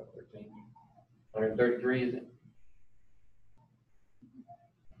 13. 133, is it?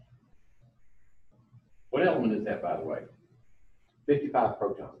 What element is that, by the way? 55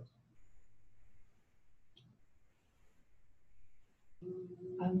 protons.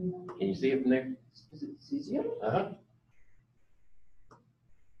 Can you see it from there? Is it cesium? Uh-huh.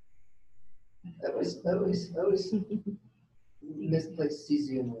 I always misplaced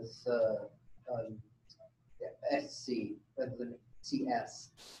cesium with SC rather than CS.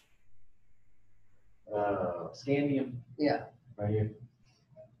 Scandium, Yeah, right here.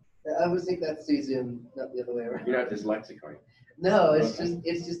 I always think that's cesium, not the other way around. You're not dyslexic, are you? No, it's Okay.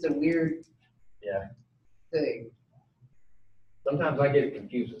 just a weird Yeah. thing. Sometimes I get it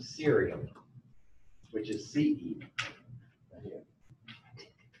confused with cerium, which is CE. Right here.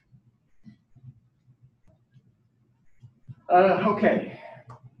 Okay.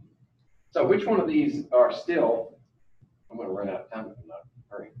 So which one of these are still, I'm going to run out of time if I'm not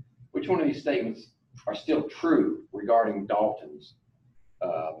hurrying. Which one of these statements are still true regarding Dalton's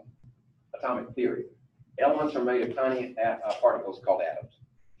atomic theory? Elements are made of tiny particles called atoms.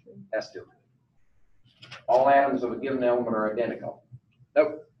 That's still true. All atoms of a given element are identical.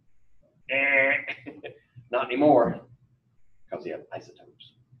 Nope. Not anymore, because you have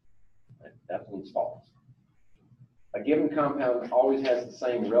isotopes. Right? That one's false. A given compound always has the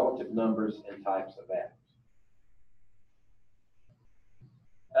same relative numbers and types of atoms.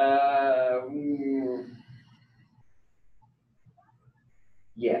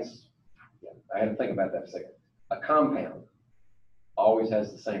 Yes. Yeah, I had to think about that a second. A compound always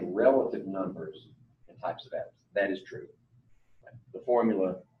has the same relative numbers and types of atoms. That is true. The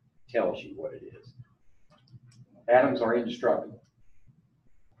formula tells you what it is. Atoms are indestructible.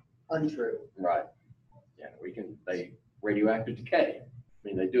 Untrue. Right. Yeah, they radioactive decay. I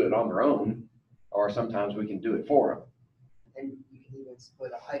mean, they do it on their own, or sometimes we can do it for them. And you can even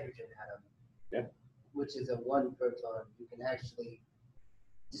split a hydrogen atom, Yeah. which is a one proton. You can actually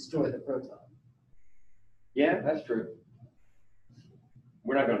destroy the proton. Yeah, that's true.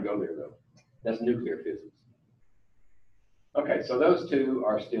 We're not going to go there, though. That's nuclear physics. Okay, so those two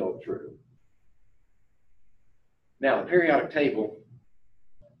are still true. Now, the periodic table,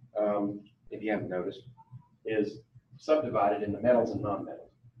 if you haven't noticed, is subdivided into metals and nonmetals.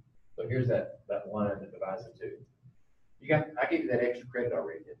 So here's that line that divides the two. I gave you that extra credit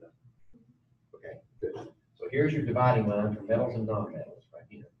already, didn't I? Okay, good. So here's your dividing line for metals and nonmetals right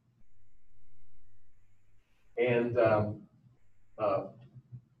here. And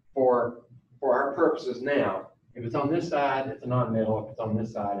for our purposes now, if it's on this side, it's a nonmetal. If it's on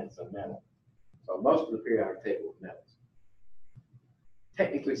this side, it's a metal. So most of the periodic table is metals.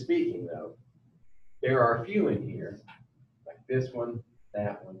 Technically speaking, though, there are a few in here, like this one,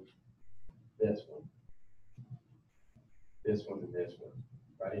 that one, this one, this one, and this one,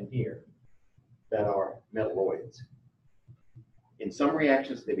 right in here, that are metalloids. In some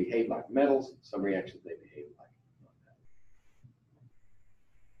reactions, they behave like metals. Some reactions, they behave like non-metals.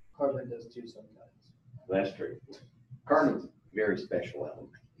 Carbon does too sometimes. That's true. Carbon's a very special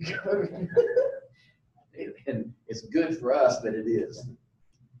element. And it's good for us that it is.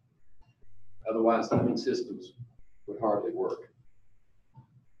 Otherwise, living systems would hardly work.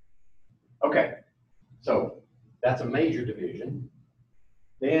 Okay, so That's a major division.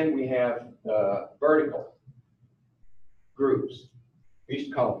 Then we have vertical groups. We used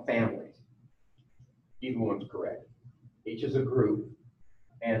to call them families. Either one's correct. Each is a group,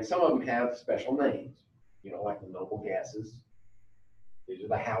 and some of them have special names, you know, like the noble gases. These are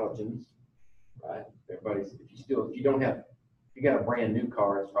the halogens, right? Everybody's, if you got a brand new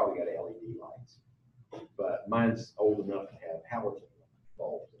car, it's probably got LED lights. But mine's old enough to have halogen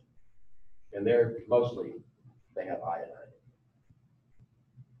bulbs. And they have iodine.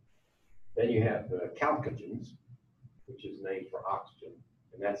 Then you have the chalcogens, which is named for oxygen,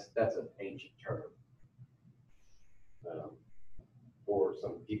 and that's an ancient term for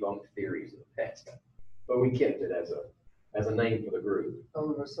some debunked theories of the past. But we kept it as a name for the group.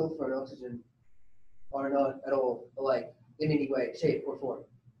 However, sulfur and oxygen are not at all alike in any way, shape, or form.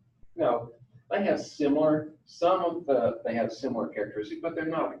 No, they have they have similar characteristics, but they're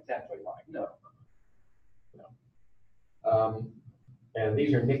not exactly alike. No. And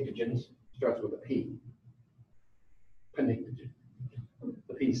these are pnictogens, starts with a P. Pnictogen,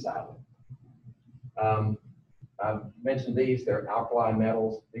 the P silent. I've mentioned these, they're alkali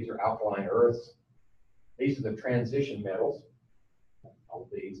metals. These are alkaline earths. These are the transition metals, all of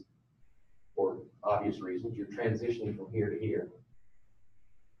these, for obvious reasons. You're transitioning from here to here.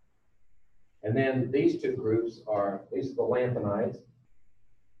 And then these two groups these are the lanthanides,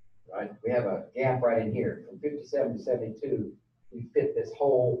 right? We have a gap right in here. From 57 to 72, we fit this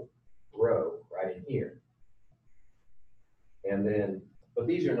whole row right in here. And then, but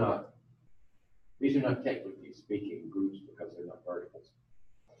these are not technically speaking groups because they're not verticals.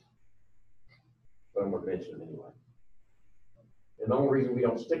 But I'm going to mention them anyway. And the only reason we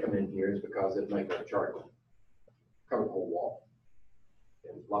don't stick them in here is because it makes our chart cover the whole wall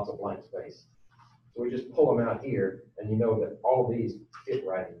and lots of blank space. So we just pull them out here, and you know that all of these fit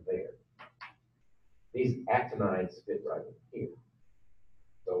right in there. These actinides fit right in here.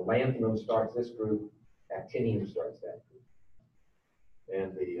 So lanthanum starts this group, actinium starts that group.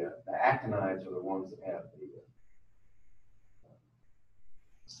 And the actinides are the ones that have the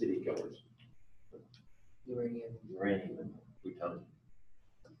city killers. Uranium. Uranium and plutonium.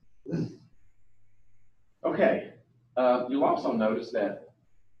 Okay, you'll also notice that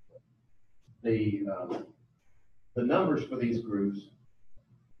the numbers for these groups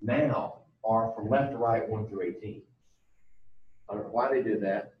now are from left to right, 1 through 18. I don't know why they did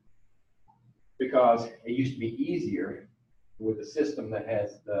that, because it used to be easier with a system that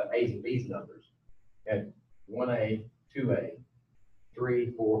has the A's and B's numbers. You had 1A, 2A,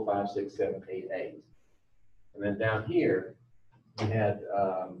 3, 4, 5, 6, 7, 8 A's. And then down here, you had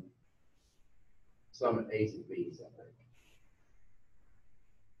some A's and B's, I think.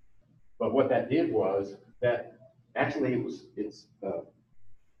 But what that did was that actually it's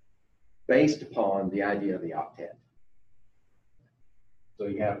based upon the idea of the octet. So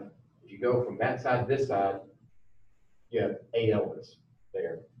if you go from that side to this side, you have 8 elements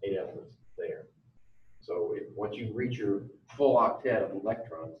there, 8 elements there. So once you reach your full octet of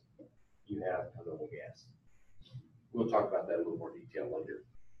electrons, you have a noble gas. We'll talk about that in a little more detail later.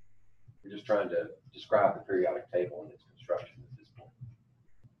 We're just trying to describe the periodic table and its construction at this point.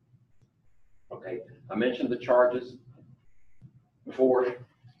 Okay, I mentioned the charges before.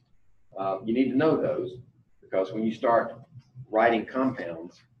 You need to know those, because when you start writing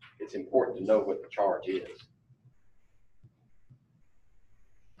compounds, it's important to know what the charge is.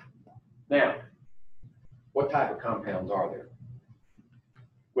 Now, what type of compounds are there?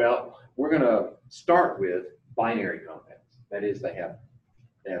 Well, we're going to start with binary compounds. That is, they have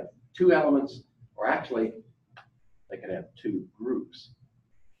 2 elements, or actually, they can have 2 groups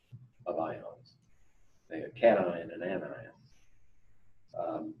of ions. They have cation and anion.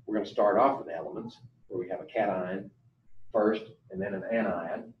 We're going to start off with elements where we have a cation first, and then an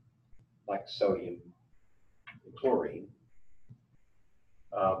anion, like sodium and chlorine.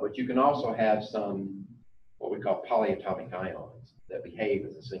 But you can also have some, what we call polyatomic ions, that behave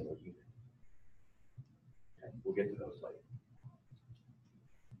as a single unit. Okay, we'll get to those later.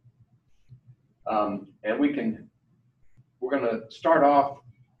 And we're going to start off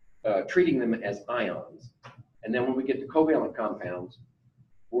treating them as ions. And then when we get to covalent compounds,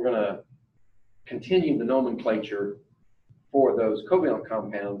 we're going to continue the nomenclature for those covalent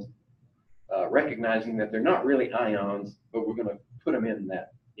compounds, recognizing that they're not really ions, but we're going to put them in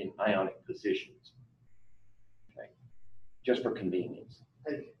ionic positions, okay, just for convenience.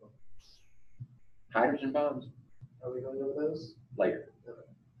 Hydrogen bonds? Are we going over those? Later. Okay.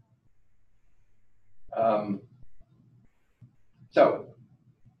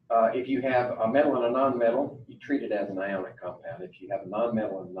 If you have a metal and a nonmetal, you treat it as an ionic compound. If you have a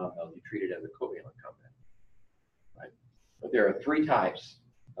nonmetal and a nonmetal, you treat it as a covalent compound. But there are three types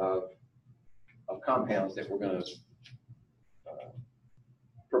of compounds that we're going to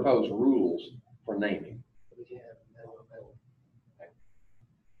propose rules for naming. We can have metal or metal.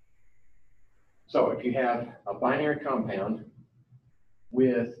 So if you have a binary compound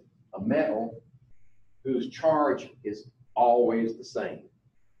with a metal whose charge is always the same,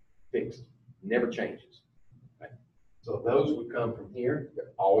 fixed, never changes. Okay? So those would come from here,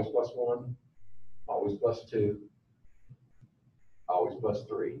 they're always +1, always +2, always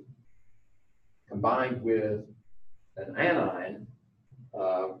 +3, combined with an anion,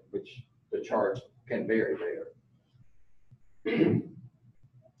 which the charge can vary there.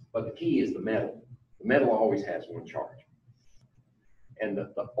 But the key is the metal. The metal always has one charge. And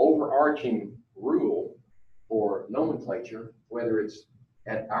the overarching rule for nomenclature, whether it's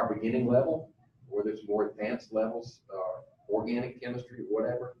at our beginning level, whether it's more advanced levels, organic chemistry,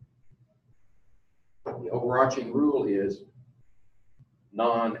 whatever, the overarching rule is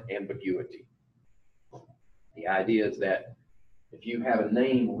non-ambiguity. The idea is that if you have a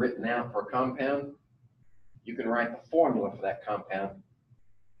name written out for a compound, you can write the formula for that compound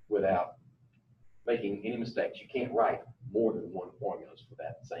without making any mistakes. You can't write more than one formulas for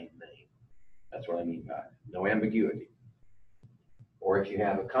that same name. That's what I mean by no ambiguity. Or if you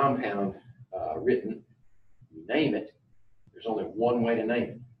have a compound written, you name it, there's only one way to name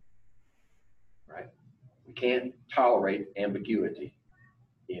it, right? We can't tolerate ambiguity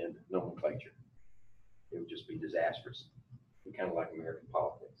in nomenclature. It would just be disastrous. We kind of like American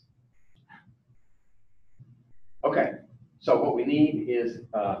politics. Okay, so what we need is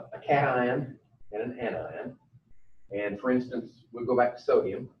a cation and an anion. And for instance, we'll go back to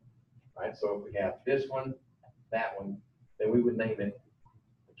sodium, right? So if we have this one, that one, then we would name it.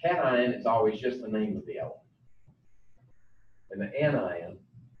 The cation is always just the name of the element. And the anion,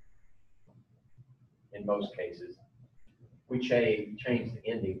 in most cases, we change the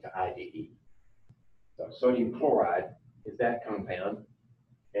ending to IDE. So sodium chloride is that compound,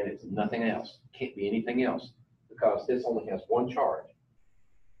 and it's nothing else. Can't be anything else, because this only has one charge,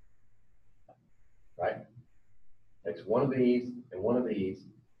 right? Takes one of these and one of these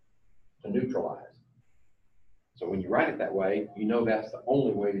to neutralize. So when you write it that way, you know that's the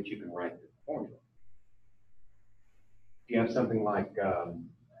only way that you can write the formula. If you have something like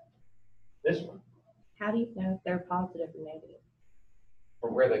this one, How do you know if they're positive or negative?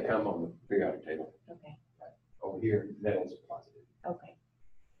 from where they come on the periodic table, Okay, over here, metals are positive. okay.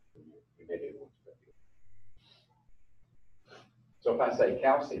 The negative ones are negative. So if I say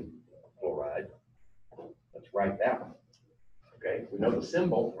calcium chloride, let's write that one. Okay, we know the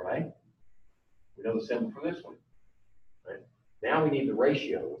symbol, right? We know the symbol for this one, right? Now we need the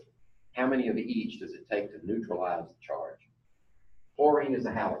ratio. How many of each does it take to neutralize the charge? Chlorine is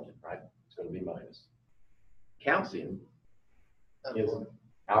a halogen, right? It's going to be minus. Calcium is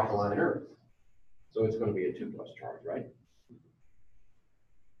alkaline earth, so it's going to be a 2+ charge, right?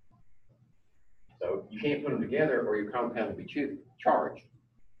 So you can't put them together or your compound will be charged.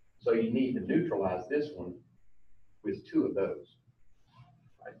 So you need to neutralize this one with 2 of those,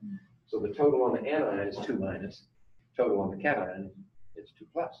 right? So the total on the anion is 2 minus, total on the cation is 2+.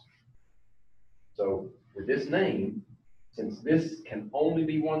 So with this name, since this can only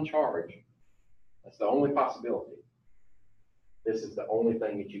be one charge, that's the only possibility. This is the only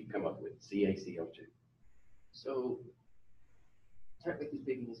thing that you can come up with, CaCO2. So, technically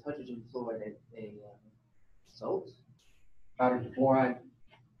speaking, is hydrogen fluoride a salt? Hydrogen fluoride?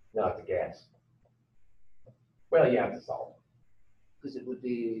 No, it's a gas. Well, yeah, it's a salt. Because it would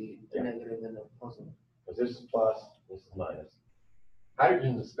be a Yeah. negative and a positive. Because this is plus, this is minus.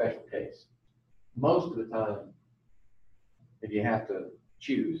 Hydrogen is a special case. Most of the time, if you have to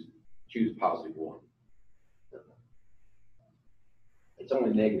choose +1. It's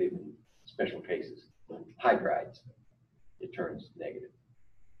only negative in special cases. Hydrides, it turns negative.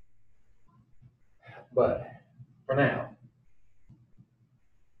 But for now,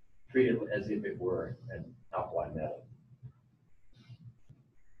 treat it as if it were an alkali metal.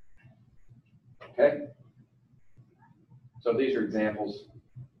 Okay? So these are examples,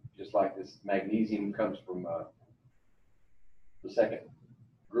 just like this magnesium comes from the second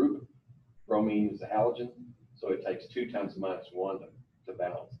group. Bromine is a halogen, so it takes 2 times -1 to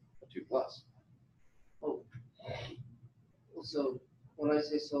balance a 2+. Oh. So, when I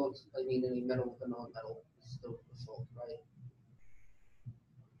say salt, I mean any metal with a non-metal is still a salt, right?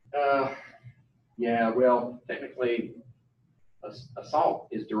 Yeah, well, technically, a salt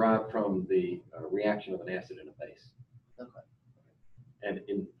is derived from the reaction of an acid and a base. Okay. And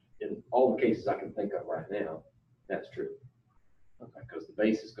in all the cases I can think of right now, that's true. Okay, because the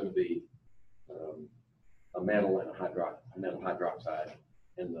base is going to be a metal and a metal hydroxide,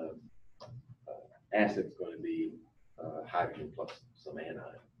 and the acid's going to be hydrogen plus some anion.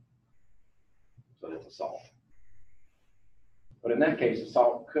 So that's a salt. But in that case, a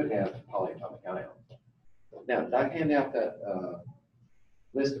salt could have polyatomic ions. Now, did I hand out that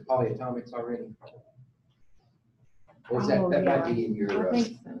list of polyatomics already? Or is that, Oh, that yeah. might be in your, I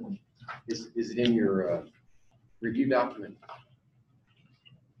think so. is it in your review document?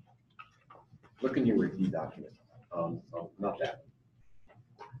 Look in your review document. Oh, not that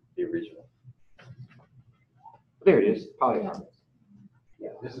one. The original. There it is, polyatomics. Yeah,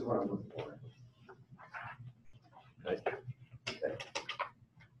 this is what I'm looking for. Okay. Okay.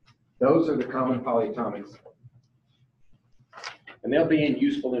 Those are the common polyatomics. And they'll be in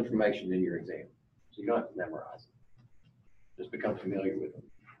useful information in your exam. So you don't have to memorize them. Just become familiar with them.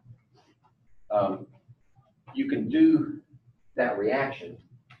 You can do that reaction.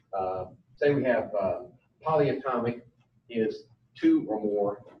 Say we have polyatomic is two or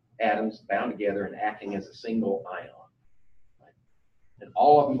more atoms bound together and acting as a single ion. Right? And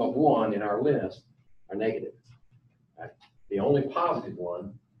all of them but one in our list are negative. Right? The only positive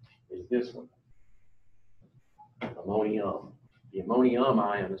one is this one, ammonium. The ammonium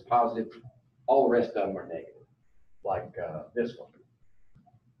ion is positive. All the rest of them are negative, like this one,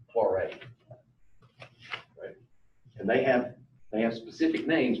 chlorate. Right? And they have specific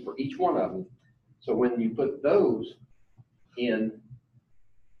names for each one of them. So when you put those in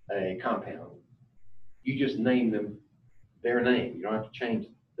a compound, you just name them their name. You don't have to change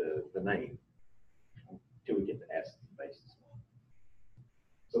the name until we get to acids and bases.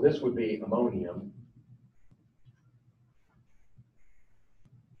 So this would be ammonium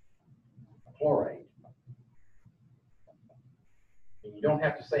chlorate. And you don't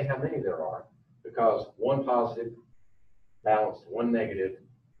have to say how many there are, because one positive balanced one negative,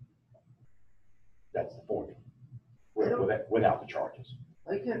 that's the formula, without the charges.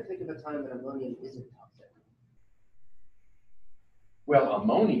 I can't think of a time when ammonium isn't toxic. Well,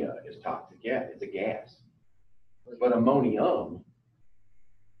 ammonia is toxic, yeah, it's a gas. But ammonium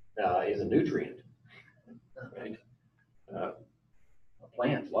is a nutrient. Right?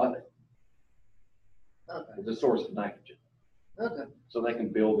 Plants love it. Okay. It's a source of nitrogen. Okay. So they can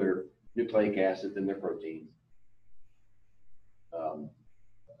build their nucleic acids and their proteins.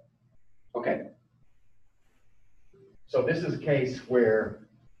 Okay. So this is a case where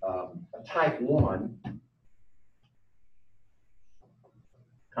a type 1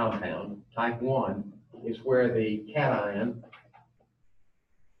 compound, type 1, is where the cation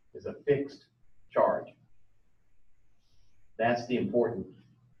is a fixed charge. That's the important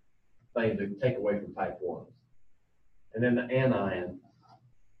thing to take away from type 1. And then the anion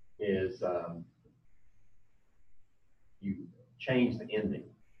is you change the ending,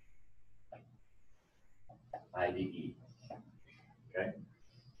 IDE. Okay.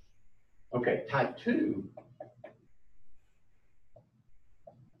 Okay, type 2,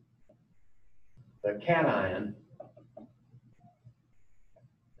 the cation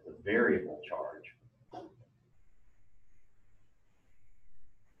is a variable charge.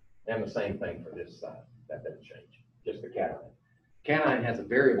 And the same thing for this side. That doesn't change, just the cation. Cation has a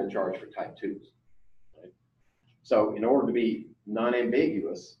variable charge for type 2s. Right? So in order to be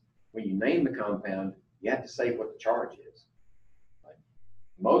non-ambiguous, when you name the compound, you have to say what the charge is. Right?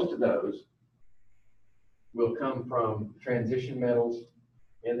 Most of those will come from transition metals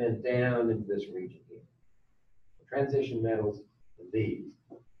and then down into this region here. The transition metals and these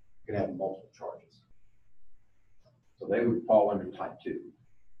can have multiple charges. So they would fall under type 2.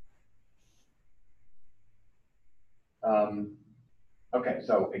 Okay,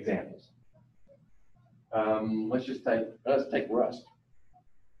 so examples. Let's take rust.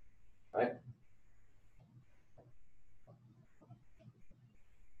 Right?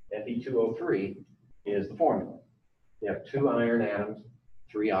 Fe2O3 is the formula. You have 2 iron atoms,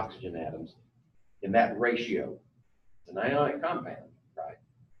 3 oxygen atoms. In that ratio, it's an ionic compound, right?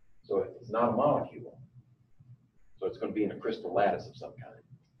 So it's not a molecule. So it's going to be in a crystal lattice of some kind.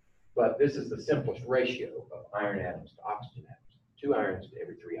 But this is the simplest ratio of iron atoms to oxygen atoms. 2 irons to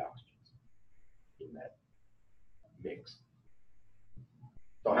every 3 oxygens in that mix.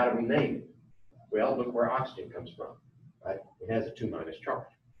 So how do we name it? Well, look where oxygen comes from, right? It has a 2- charge.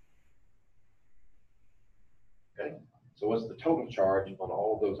 Okay, so what's the total charge on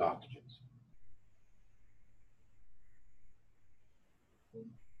all of those oxygens?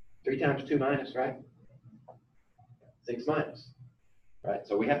 3 times 2-, right? 6-, right?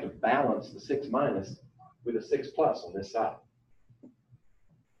 So we have to balance the 6- with a 6+ on this side.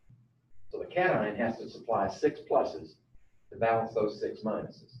 So the cation has to supply 6 pluses to balance those 6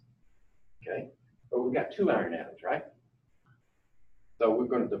 minuses. Okay? But we've got 2 iron atoms, right? So we're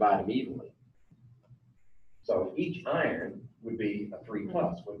going to divide them evenly. So each iron would be a 3+,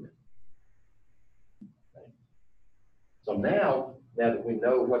 wouldn't it? Okay. So now that we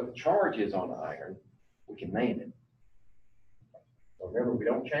know what the charge is on the iron, we can name it. So remember, we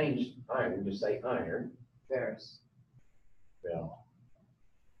don't change iron, we just say iron. Ferrous. Well,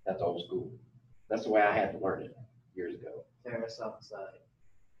 that's old school. That's the way I had to learn it years ago. Ferrous oxide.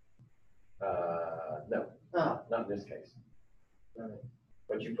 No, Ah, not in this case. right.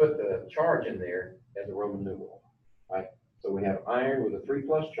 But you put the charge in there as a Roman numeral, right? So we have iron with a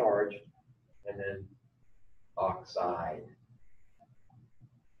 3+ charge, and then oxide.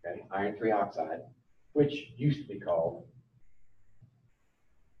 Okay, iron 3 oxide, which used to be called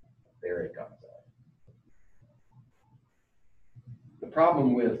ferric oxide. The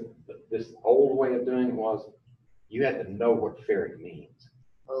problem with this old way of doing it was you had to know what ferric means.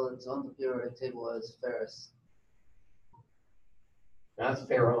 Well, it's on the periodic table as ferrous. Now it's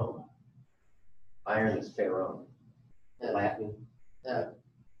ferron. Iron is ferron, Yeah. Latin. Yeah.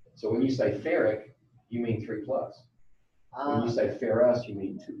 So when you say ferric, you mean 3+. When Ah. you say ferrous, you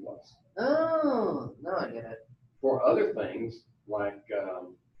mean 2+. Oh, now I get it. For other things like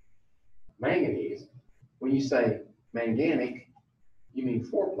manganese, when you say manganic, you mean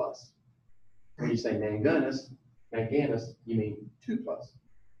 4+. When you say manganese, you mean 2+.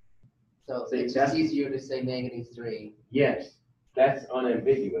 So See, it's that's- just easier to say manganese 3. Yes, that's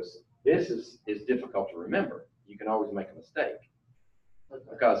unambiguous. This is difficult to remember. You can always make a mistake Okay.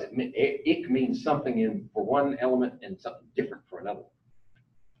 because it means something for one element and something different for another.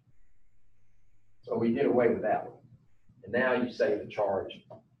 So we did away with that one. And now you say the charge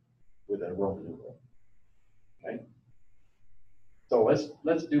with a Roman numeral. Okay. So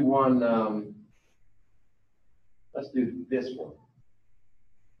let's do one. Let's do this one.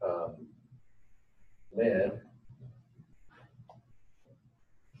 Lead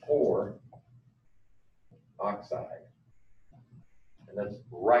 4 oxide. And let's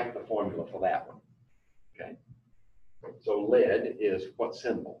write the formula for that one. Okay. So lead is what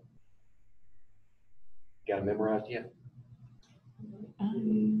symbol? Got it memorized yet?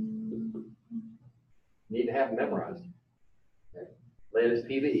 Need to have it memorized. Okay. Lead is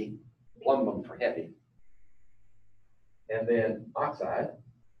Pb, plumbum for heavy. And then oxide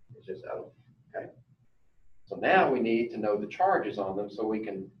is just O. Okay. So now we need to know the charges on them so we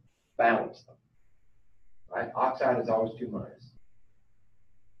can balance them. Right? Oxide is always 2-.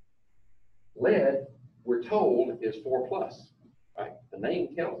 Lead, we're told, is 4+. Right? The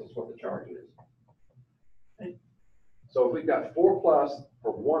name tells us what the charge is. Okay. So if we've got 4+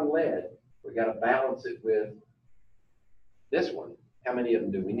 for one lead, we got to balance it with this one. How many of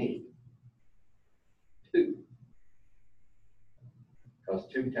them do we need? 2. Because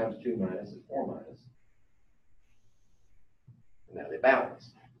 2 times 2 minus is 4 minus. And now they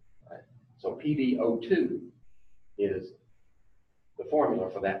balance. Right? So PbO2 is the formula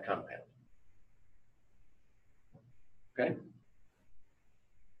for that compound. Okay?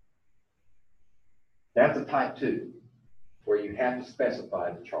 That's a type 2, where you have to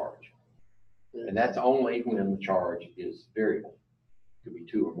specify the charge. And that's only when the charge is variable. It could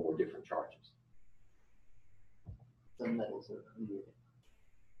be 2 or more different charges. Some metals are weird.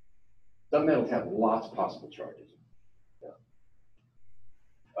 Some metals have lots of possible charges.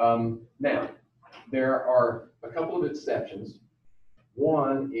 Now, there are a couple of exceptions.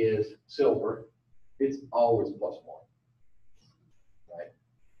 One is silver. It's always +1. Right?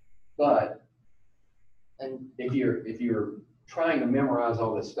 But And if you're trying to memorize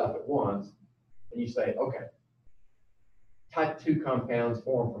all this stuff at once, and you say, okay, type 2 compounds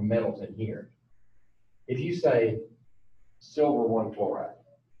form from metals in here. If you say silver 1 chloride,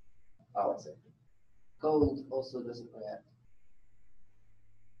 I'll accept it. gold also doesn't react.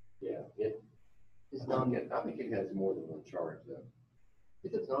 Yeah, It's I think it has more than one charge though.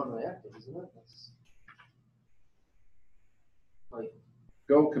 it's non-reactive, isn't it? It's like,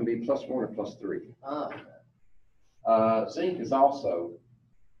 Gold can be +1 or +3. okay. Zinc is also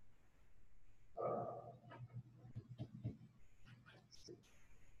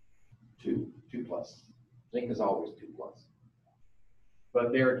 2+. Zinc is always 2+.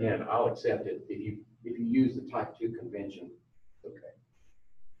 But there again, I'll accept it if you use the type 2 convention. Okay.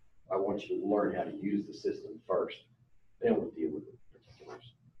 I want you to learn how to use the system first, then we'll deal with the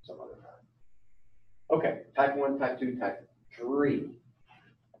particulars some other time. Okay, type 1, type 2, type 3.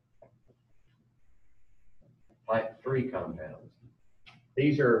 Type 3 compounds.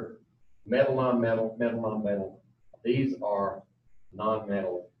 These are metal, non-metal, metal, non-metal. These are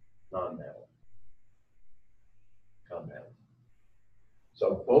non-metal, non-metal compounds.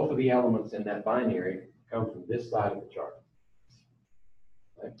 So both of the elements in that binary come from this side of the chart.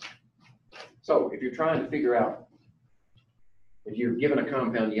 Okay? So if you're trying to figure out, if you're given a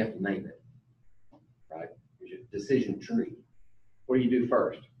compound, you have to name it, right? There's your decision tree. What do you do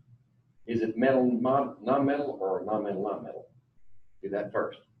first? Is it metal non-metal or non-metal non-metal? Do that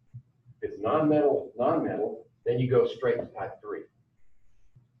first. If it's non-metal non-metal, then you go straight to type 3.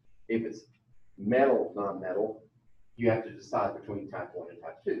 If it's metal non-metal, you have to decide between type 1 and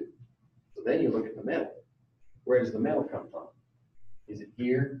type 2. So then you look at the metal. Where does the metal come from? Is it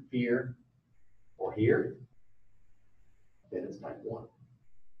here, here, or here? Then it's type 1.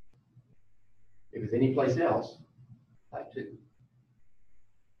 If it's any place else, type 2.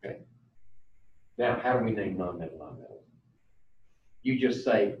 Okay. Now, how do we name non-metal non-metal? You just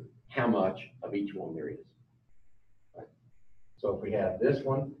say how much of each one there is. Right? So if we have this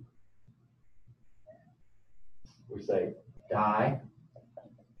one, we say di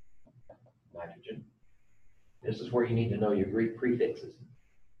nitrogen. This is where you need to know your Greek prefixes.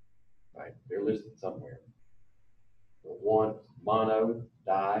 Right? They're listed somewhere. So one, mono,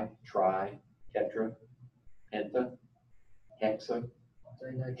 di, tri, tetra, penta, hexa,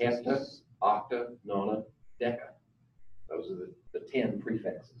 hepta, octa, nona, deca. Those are the 10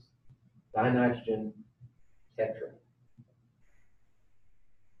 prefixes. Dinitrogen, tetra,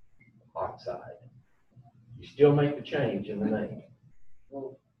 oxide. You still make the change in the name.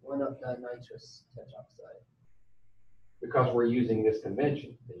 Well, why not nitrous tetroxide? Because we're using this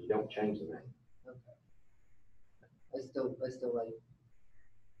convention, and you don't change the name. Okay. I still like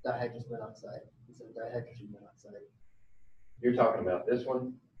dihydrous monoxide instead of dihydrogen monoxide. You're talking about this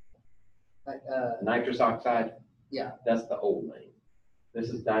one, nitrous oxide? Yeah. That's the old name. This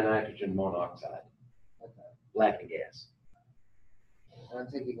is dinitrogen monoxide, Okay. laughing gas. And I'm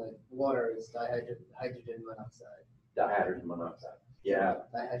thinking like water is hydrogen monoxide. Dihydrogen monoxide. Yeah,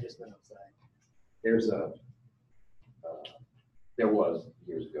 Dihydrous monoxide. there's there was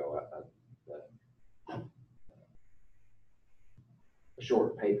years ago a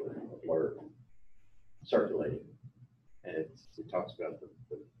short paper, a blurb, circulating, and it talks about the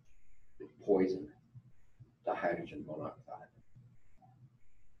poison, dihydrogen monoxide.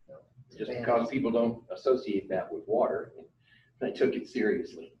 Just because people don't associate that with water, they took it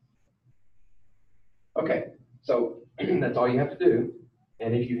seriously. Okay, so that's all you have to do.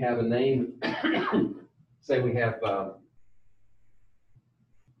 And if you have a name, say we have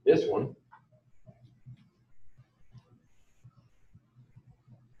this one.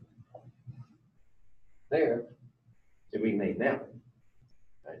 There, so we made that one.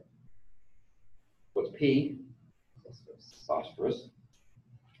 Right? What's P? Phosphorus.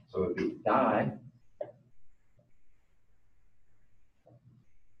 So it would be di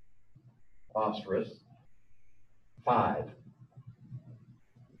phosphorus 5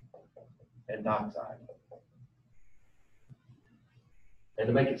 and oxide. And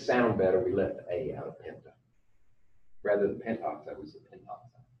to make it sound better, we left the A out of penta. Rather than pentoxide, we said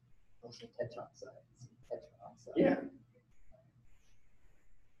pentoxide. Also tetroxide. Tetroxide. Yeah.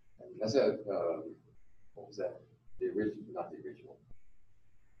 That's a, what was that? The original, not the original.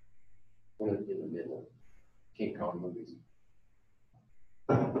 One in the middle. King Kong movies.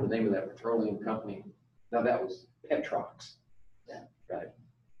 The name of that petroleum company. Now that was Petrox. Yeah. Right.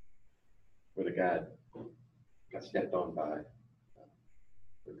 Where the guy got stepped on by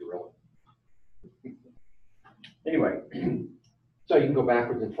the gorilla. Anyway, so you can go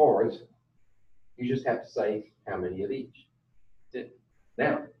backwards and forwards. You just have to say how many of each. That's it.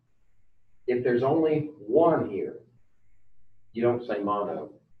 Now, if there's only one here, you don't say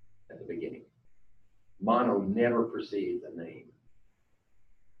mono at the beginning. Mono never precedes a name.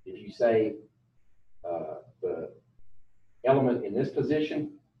 If you say the element in this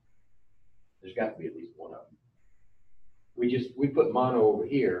position, there's got to be at least one of them. We put mono over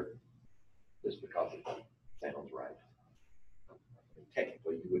here just because it sounds right.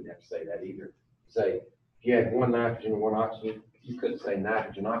 Technically, you wouldn't have to say that either. Say, if you had one nitrogen and one oxygen, you could say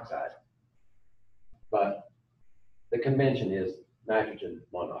nitrogen oxide. But the convention is nitrogen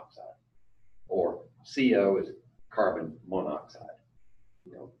monoxide, or CO is carbon monoxide,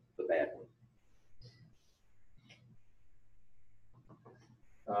 you know, the bad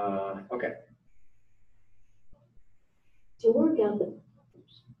one. Okay. To work out the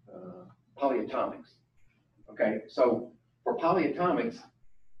Polyatomics. Okay, so for polyatomics,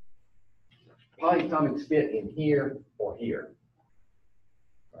 polyatomics fit in here or here,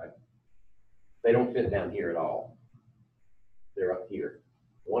 right? They don't fit down here at all. They're up here,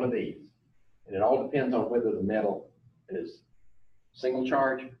 one of these. And it all depends on whether the metal is single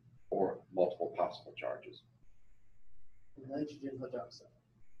charge or multiple possible charges. Nitrogen hydroxide.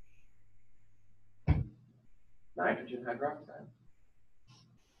 Nitrogen hydroxide.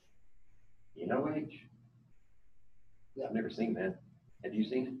 NOH. Yeah. I've never seen that. Have you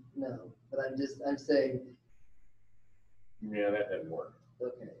seen it? No, but I'm saying, Yeah, that doesn't work.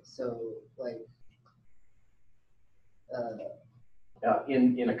 okay, so like,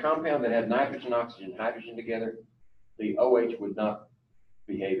 In a compound that had nitrogen, oxygen, hydrogen together, the OH would not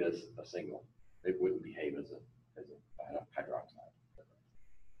behave as a single. It wouldn't behave as a hydroxide.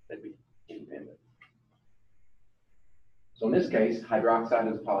 They'd be independent. So in this case,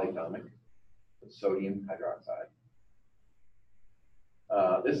 hydroxide is polyatomic, with sodium hydroxide.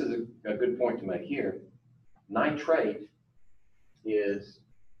 This is a good point to make here. Nitrate is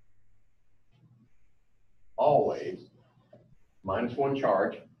always -1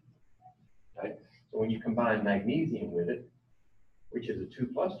 charge. Okay? So when you combine magnesium with it, which is a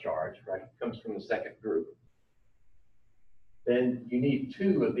 2+ charge, right, it comes from the second group, then you need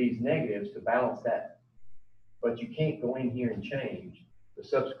 2 of these negatives to balance that. But you can't go in here and change the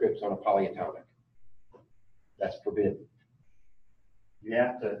subscripts on a polyatomic. That's forbidden. You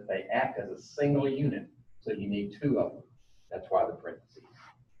have to, they act as a single unit, so you need 2 of them. That's why the parentheses.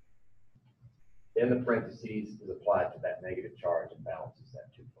 Then the parentheses is applied to that negative charge and balances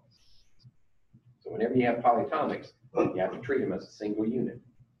that 2+. So whenever you have polyatomics, you have to treat them as a single unit.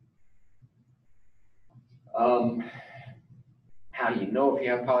 How do you know if you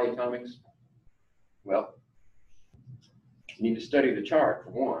have polyatomics? Well, you need to study the chart for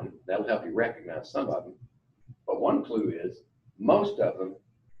one. That'll help you recognize some of them. But one clue is most of them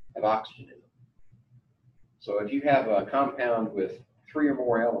have oxygen in them. So if you have a compound with 3 or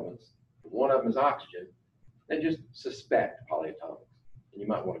more elements, one of them is oxygen, then just suspect polyatomics. And you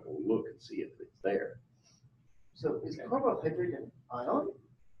might want to go look and see if it's there. so is Okay. carbohydrate an ion?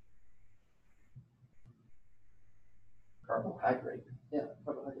 Carbohydrate. Yeah,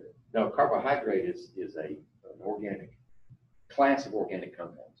 carbohydrate. No, carbohydrate is an organic class of organic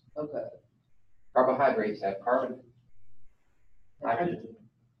compounds. Okay. Carbohydrates have carbon, And hydrogen,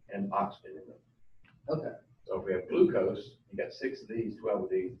 and oxygen in them. Okay. So if we have glucose, you got 6 of these, 12 of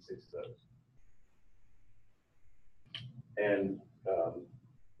these, and 6 of those. And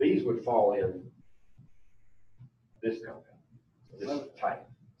these would fall in this compound, this type.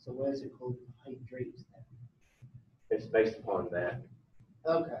 So why is it called hydrate then? It's based upon that.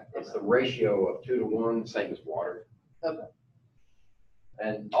 Okay. It's the ratio of 2 to 1, same as water. Okay.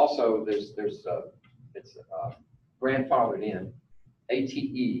 And also it's grandfathered in.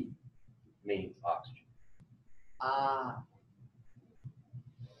 ATE means oxygen. Ah,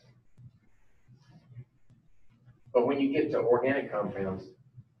 But when you get to organic compounds,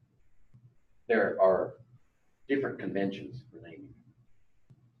 there are different conventions for naming.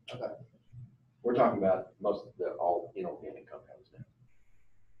 okay. We're talking about all inorganic compounds now.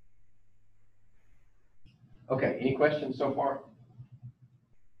 Okay, any questions so far?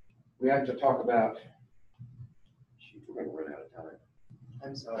 We have to talk about, shoot, we're gonna run out of time.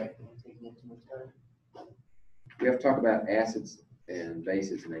 I'm sorry, I'm taking up too much time. We have to talk about acids and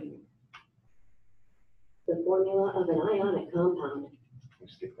bases naming. The formula of an ionic compound. We'll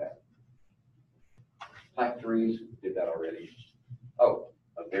skip that. Type 3s, we did that already. Oh,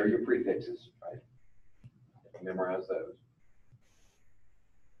 there are your prefixes, right? Memorize those.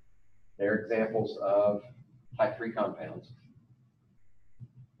 They're examples of type 3 compounds.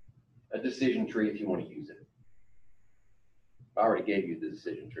 A decision tree if you want to use it. I already gave you the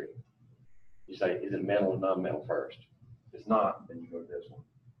decision tree. You say, is it metal or non-metal first? If it's not, then you go to this one.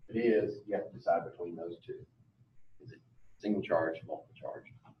 If it is, you have to decide between those two. Is it single charge, multiple charge?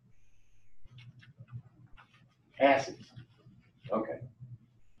 Acids. Okay.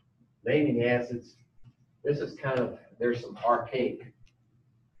 Naming acids. This is kind of, there's some archaic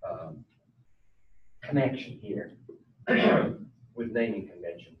connection here with naming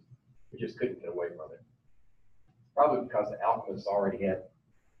conventions. We just couldn't get away from it. Probably because the alchemists already had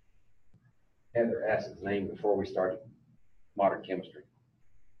their acids named before we started modern chemistry.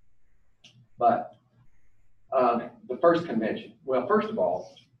 But the first convention, well, first of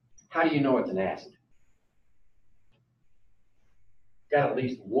all, how do you know it's an acid? Got at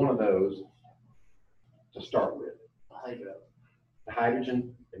least one of those to start with. Hydro. The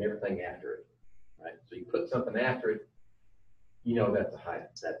hydrogen and everything after it, right? So you put something after it, you know that's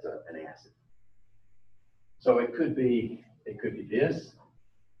an acid. So it could be this,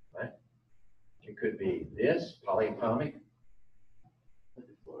 right? It could be this, polyatomic.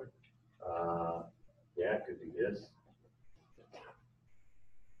 Yeah, it could be this.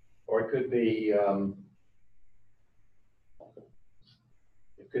 Or it could be,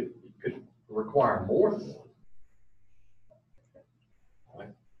 it could require more than one.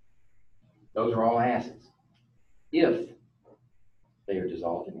 Those are all acids. If they are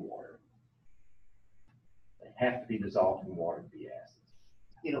dissolved in water, they have to be dissolved in water to be acids.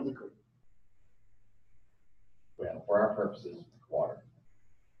 In a liquid. Well, for our purposes, water.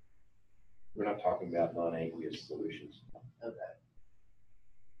 We're not talking about non-aqueous solutions. Okay.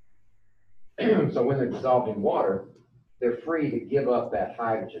 So when they're dissolved in water, they're free to give up that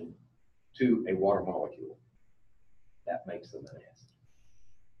hydrogen to a water molecule. That makes them an acid.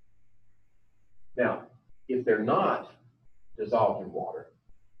 Now, if they're not dissolved in water,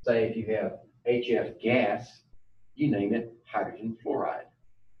 say if you have HF gas, you name it hydrogen fluoride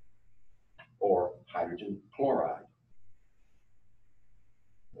or hydrogen chloride.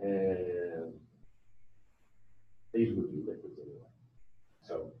 And these would be liquids anyway.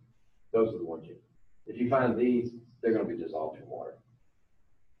 So those are the ones if you find these, they're going to be dissolved in water.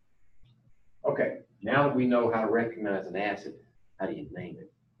 Okay, now that we know how to recognize an acid, how do you name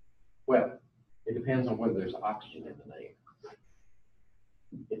it? Well, it depends on whether there's oxygen in the name.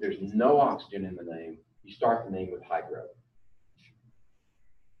 If there's no oxygen in the name, you start the name with hydro.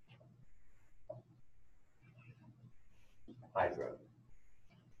 Hydro.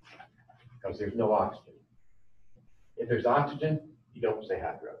 Because there's no oxygen. If there's oxygen, you don't say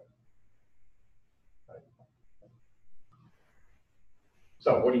hydro. Right.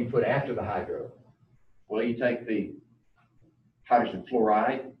 So what do you put after the hydro? Well, you take the hydrogen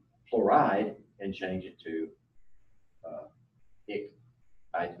fluoride, and change it to ic.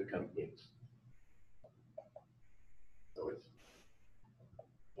 I's become X. So it's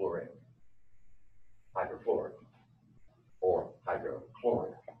fluoride, hydrofluoric, or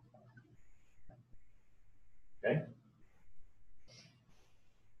hydrochloric. Okay?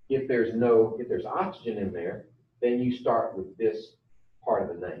 If there's oxygen in there, then you start with this part of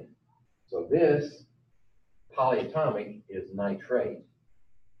the name. So this polyatomic is nitrate,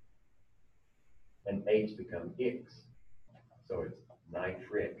 and H becomes X. So it's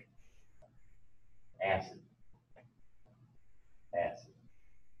nitric acid, acid,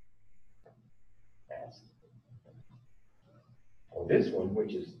 acid. Or this one,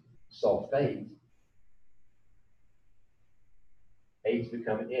 which is sulfate, H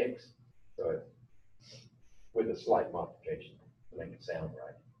becomes X. So it's with a slight modification to make it sound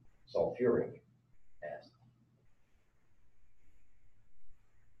right. Sulfuric acid.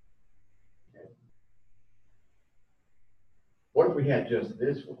 Okay. What if we had just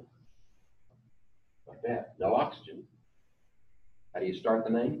this one? Like that, no oxygen. How do you start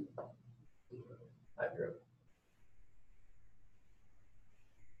the name? Hydro.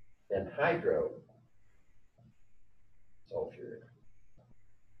 Then hydro, sulfuric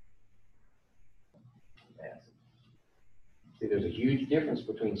acid. See, there's a huge difference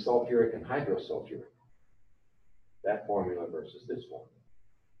between sulfuric and hydrosulfuric. That formula versus this one.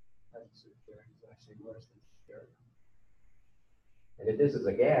 Actually worse than sulfuric. And if this is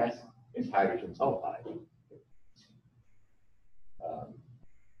a gas, it's hydrogen sulfide.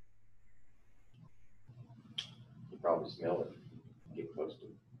 You probably smell it. Get close to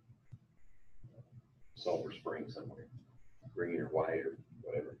Sulphur Spring somewhere, green or white or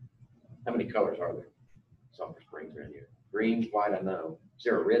whatever. How many colors are there? Sulphur Springs around here. Green, white, I know. Is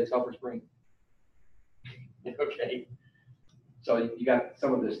there a red Sulphur Spring? Okay. So you got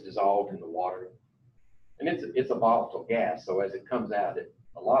some of this dissolved in the water, and it's a volatile gas. So as it comes out,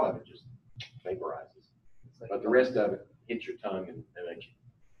 a lot of it just vaporizes, but the rest of it hits your tongue and makes you,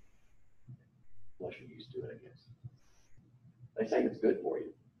 unless you're used to it, I guess. They say it's good for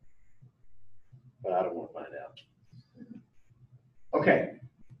you, but I don't want to find out. Okay.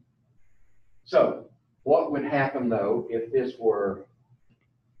 So what would happen though if this were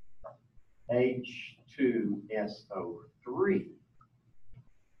H2SO3?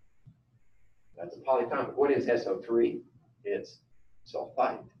 That's a polyatomic. What is SO3? It's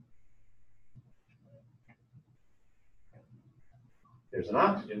sulfite. There's an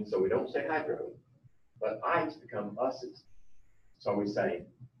oxygen, so we don't say hydro, but i's become us's. So we say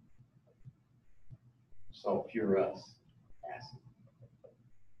sulfurous acid.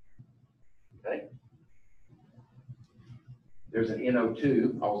 Okay? There's an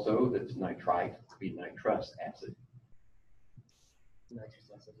NO2 also that's nitrite, to be nitrous acid. Nitrous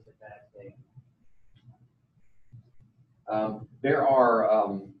acid is a bad thing. There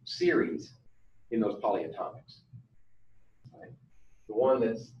are series in those polyatomics. Right? The one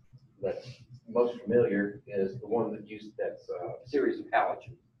that's most familiar is the one that's a series of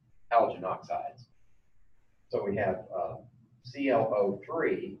halogen oxides. So we have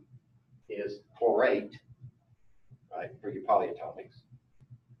ClO3 is chlorate, right, for your polyatomics.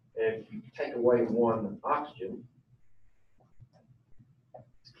 And if you take away one oxygen,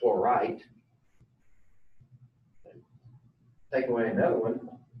 it's chlorite, Take away another one,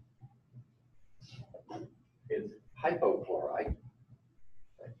 is hypochlorite.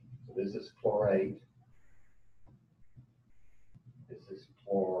 So this is chlorate. This is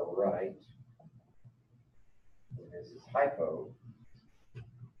chlorite. And this is hypochlorite.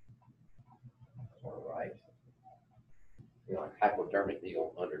 You know, like hypodermic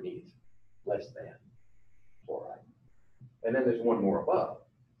needle underneath, less than chloride. And then there's one more above,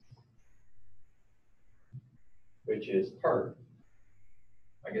 which is per.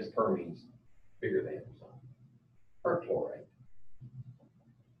 I guess per means bigger than or something. Perchlorate.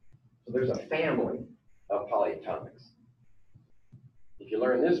 So there's a family of polyatomics. If you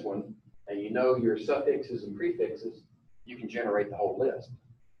learn this one and you know your suffixes and prefixes, you can generate the whole list.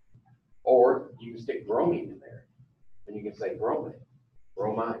 Or you can stick bromine in there and you can say bromate,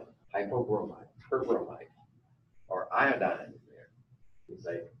 bromide, hypobromide, perbromide, or iodine in there. You can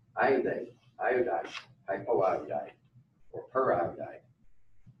say iodate, iodide, hypoiodide, or periodide.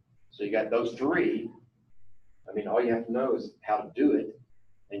 So you got those three. I mean, all you have to know is how to do it,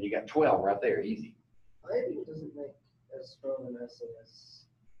 and you got 12 right there, easy. Iodine doesn't make as strong an acid as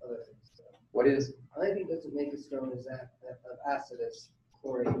other things. So. What is? Iodine doesn't make as strong as that of acid as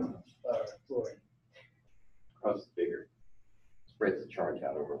chlorine. Chlorine. Because it's bigger. Spreads the charge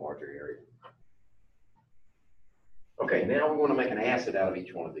out over a larger area. Okay, now we want to make an acid out of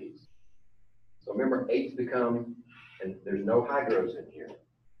each one of these. So remember, 8's become, and there's no hydros in here.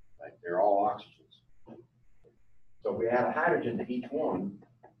 Right? They're all oxygens. So if we add a hydrogen to each one,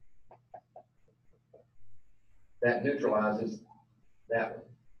 that neutralizes that one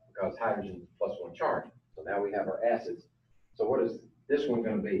because hydrogen plus 1 charge. So now we have our acids. So what is this one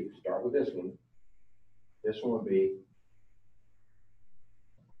going to be? Start with this one. This one would be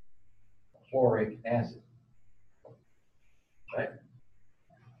chloric acid. Right?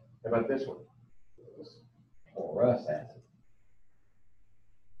 How about this one? Chlorous acid.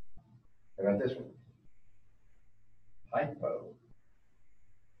 How about this one? Hypochlorous.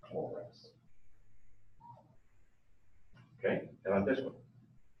 Okay, how about this one?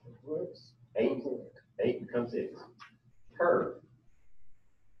 It works. 8 becomes 6. Per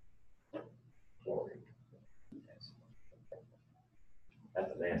chloric acid.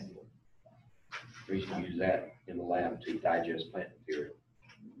 That's a nasty one. We should use that in the lab to digest plant material.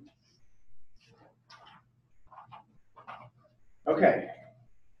 Okay,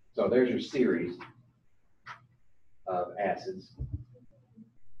 so there's your series of acids.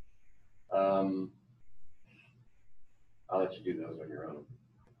 I'll let you do those on your own.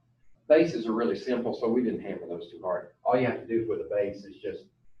 Bases are really simple, so we didn't hammer those too hard. All you have to do for the base is just,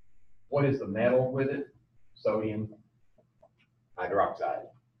 what is the metal with it? Sodium hydroxide.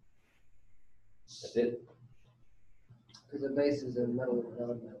 That's it. Because the base is a metal and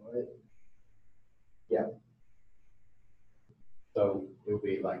non-metal, right? Yeah. So it would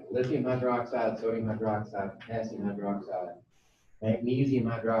be like lithium hydroxide, sodium hydroxide, potassium hydroxide, magnesium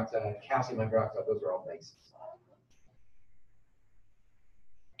hydroxide, calcium hydroxide. Those are all bases.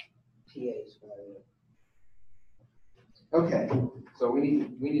 pH value. Okay, so we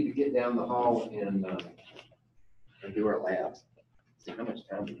need to get down the hall and do our labs. See how much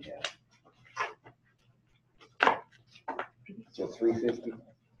time do we have? So 3:50.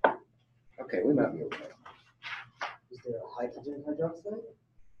 Okay, we might be okay. Is there a hydrogen hydroxide?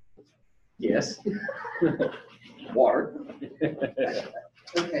 Yes. Water.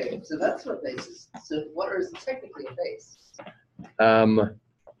 Okay, so that's what base is. So water is technically a base.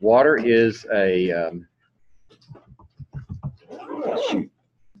 Water is a shoot.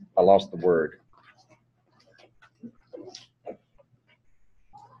 I lost the word.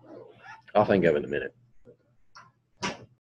 I'll think of it in a minute.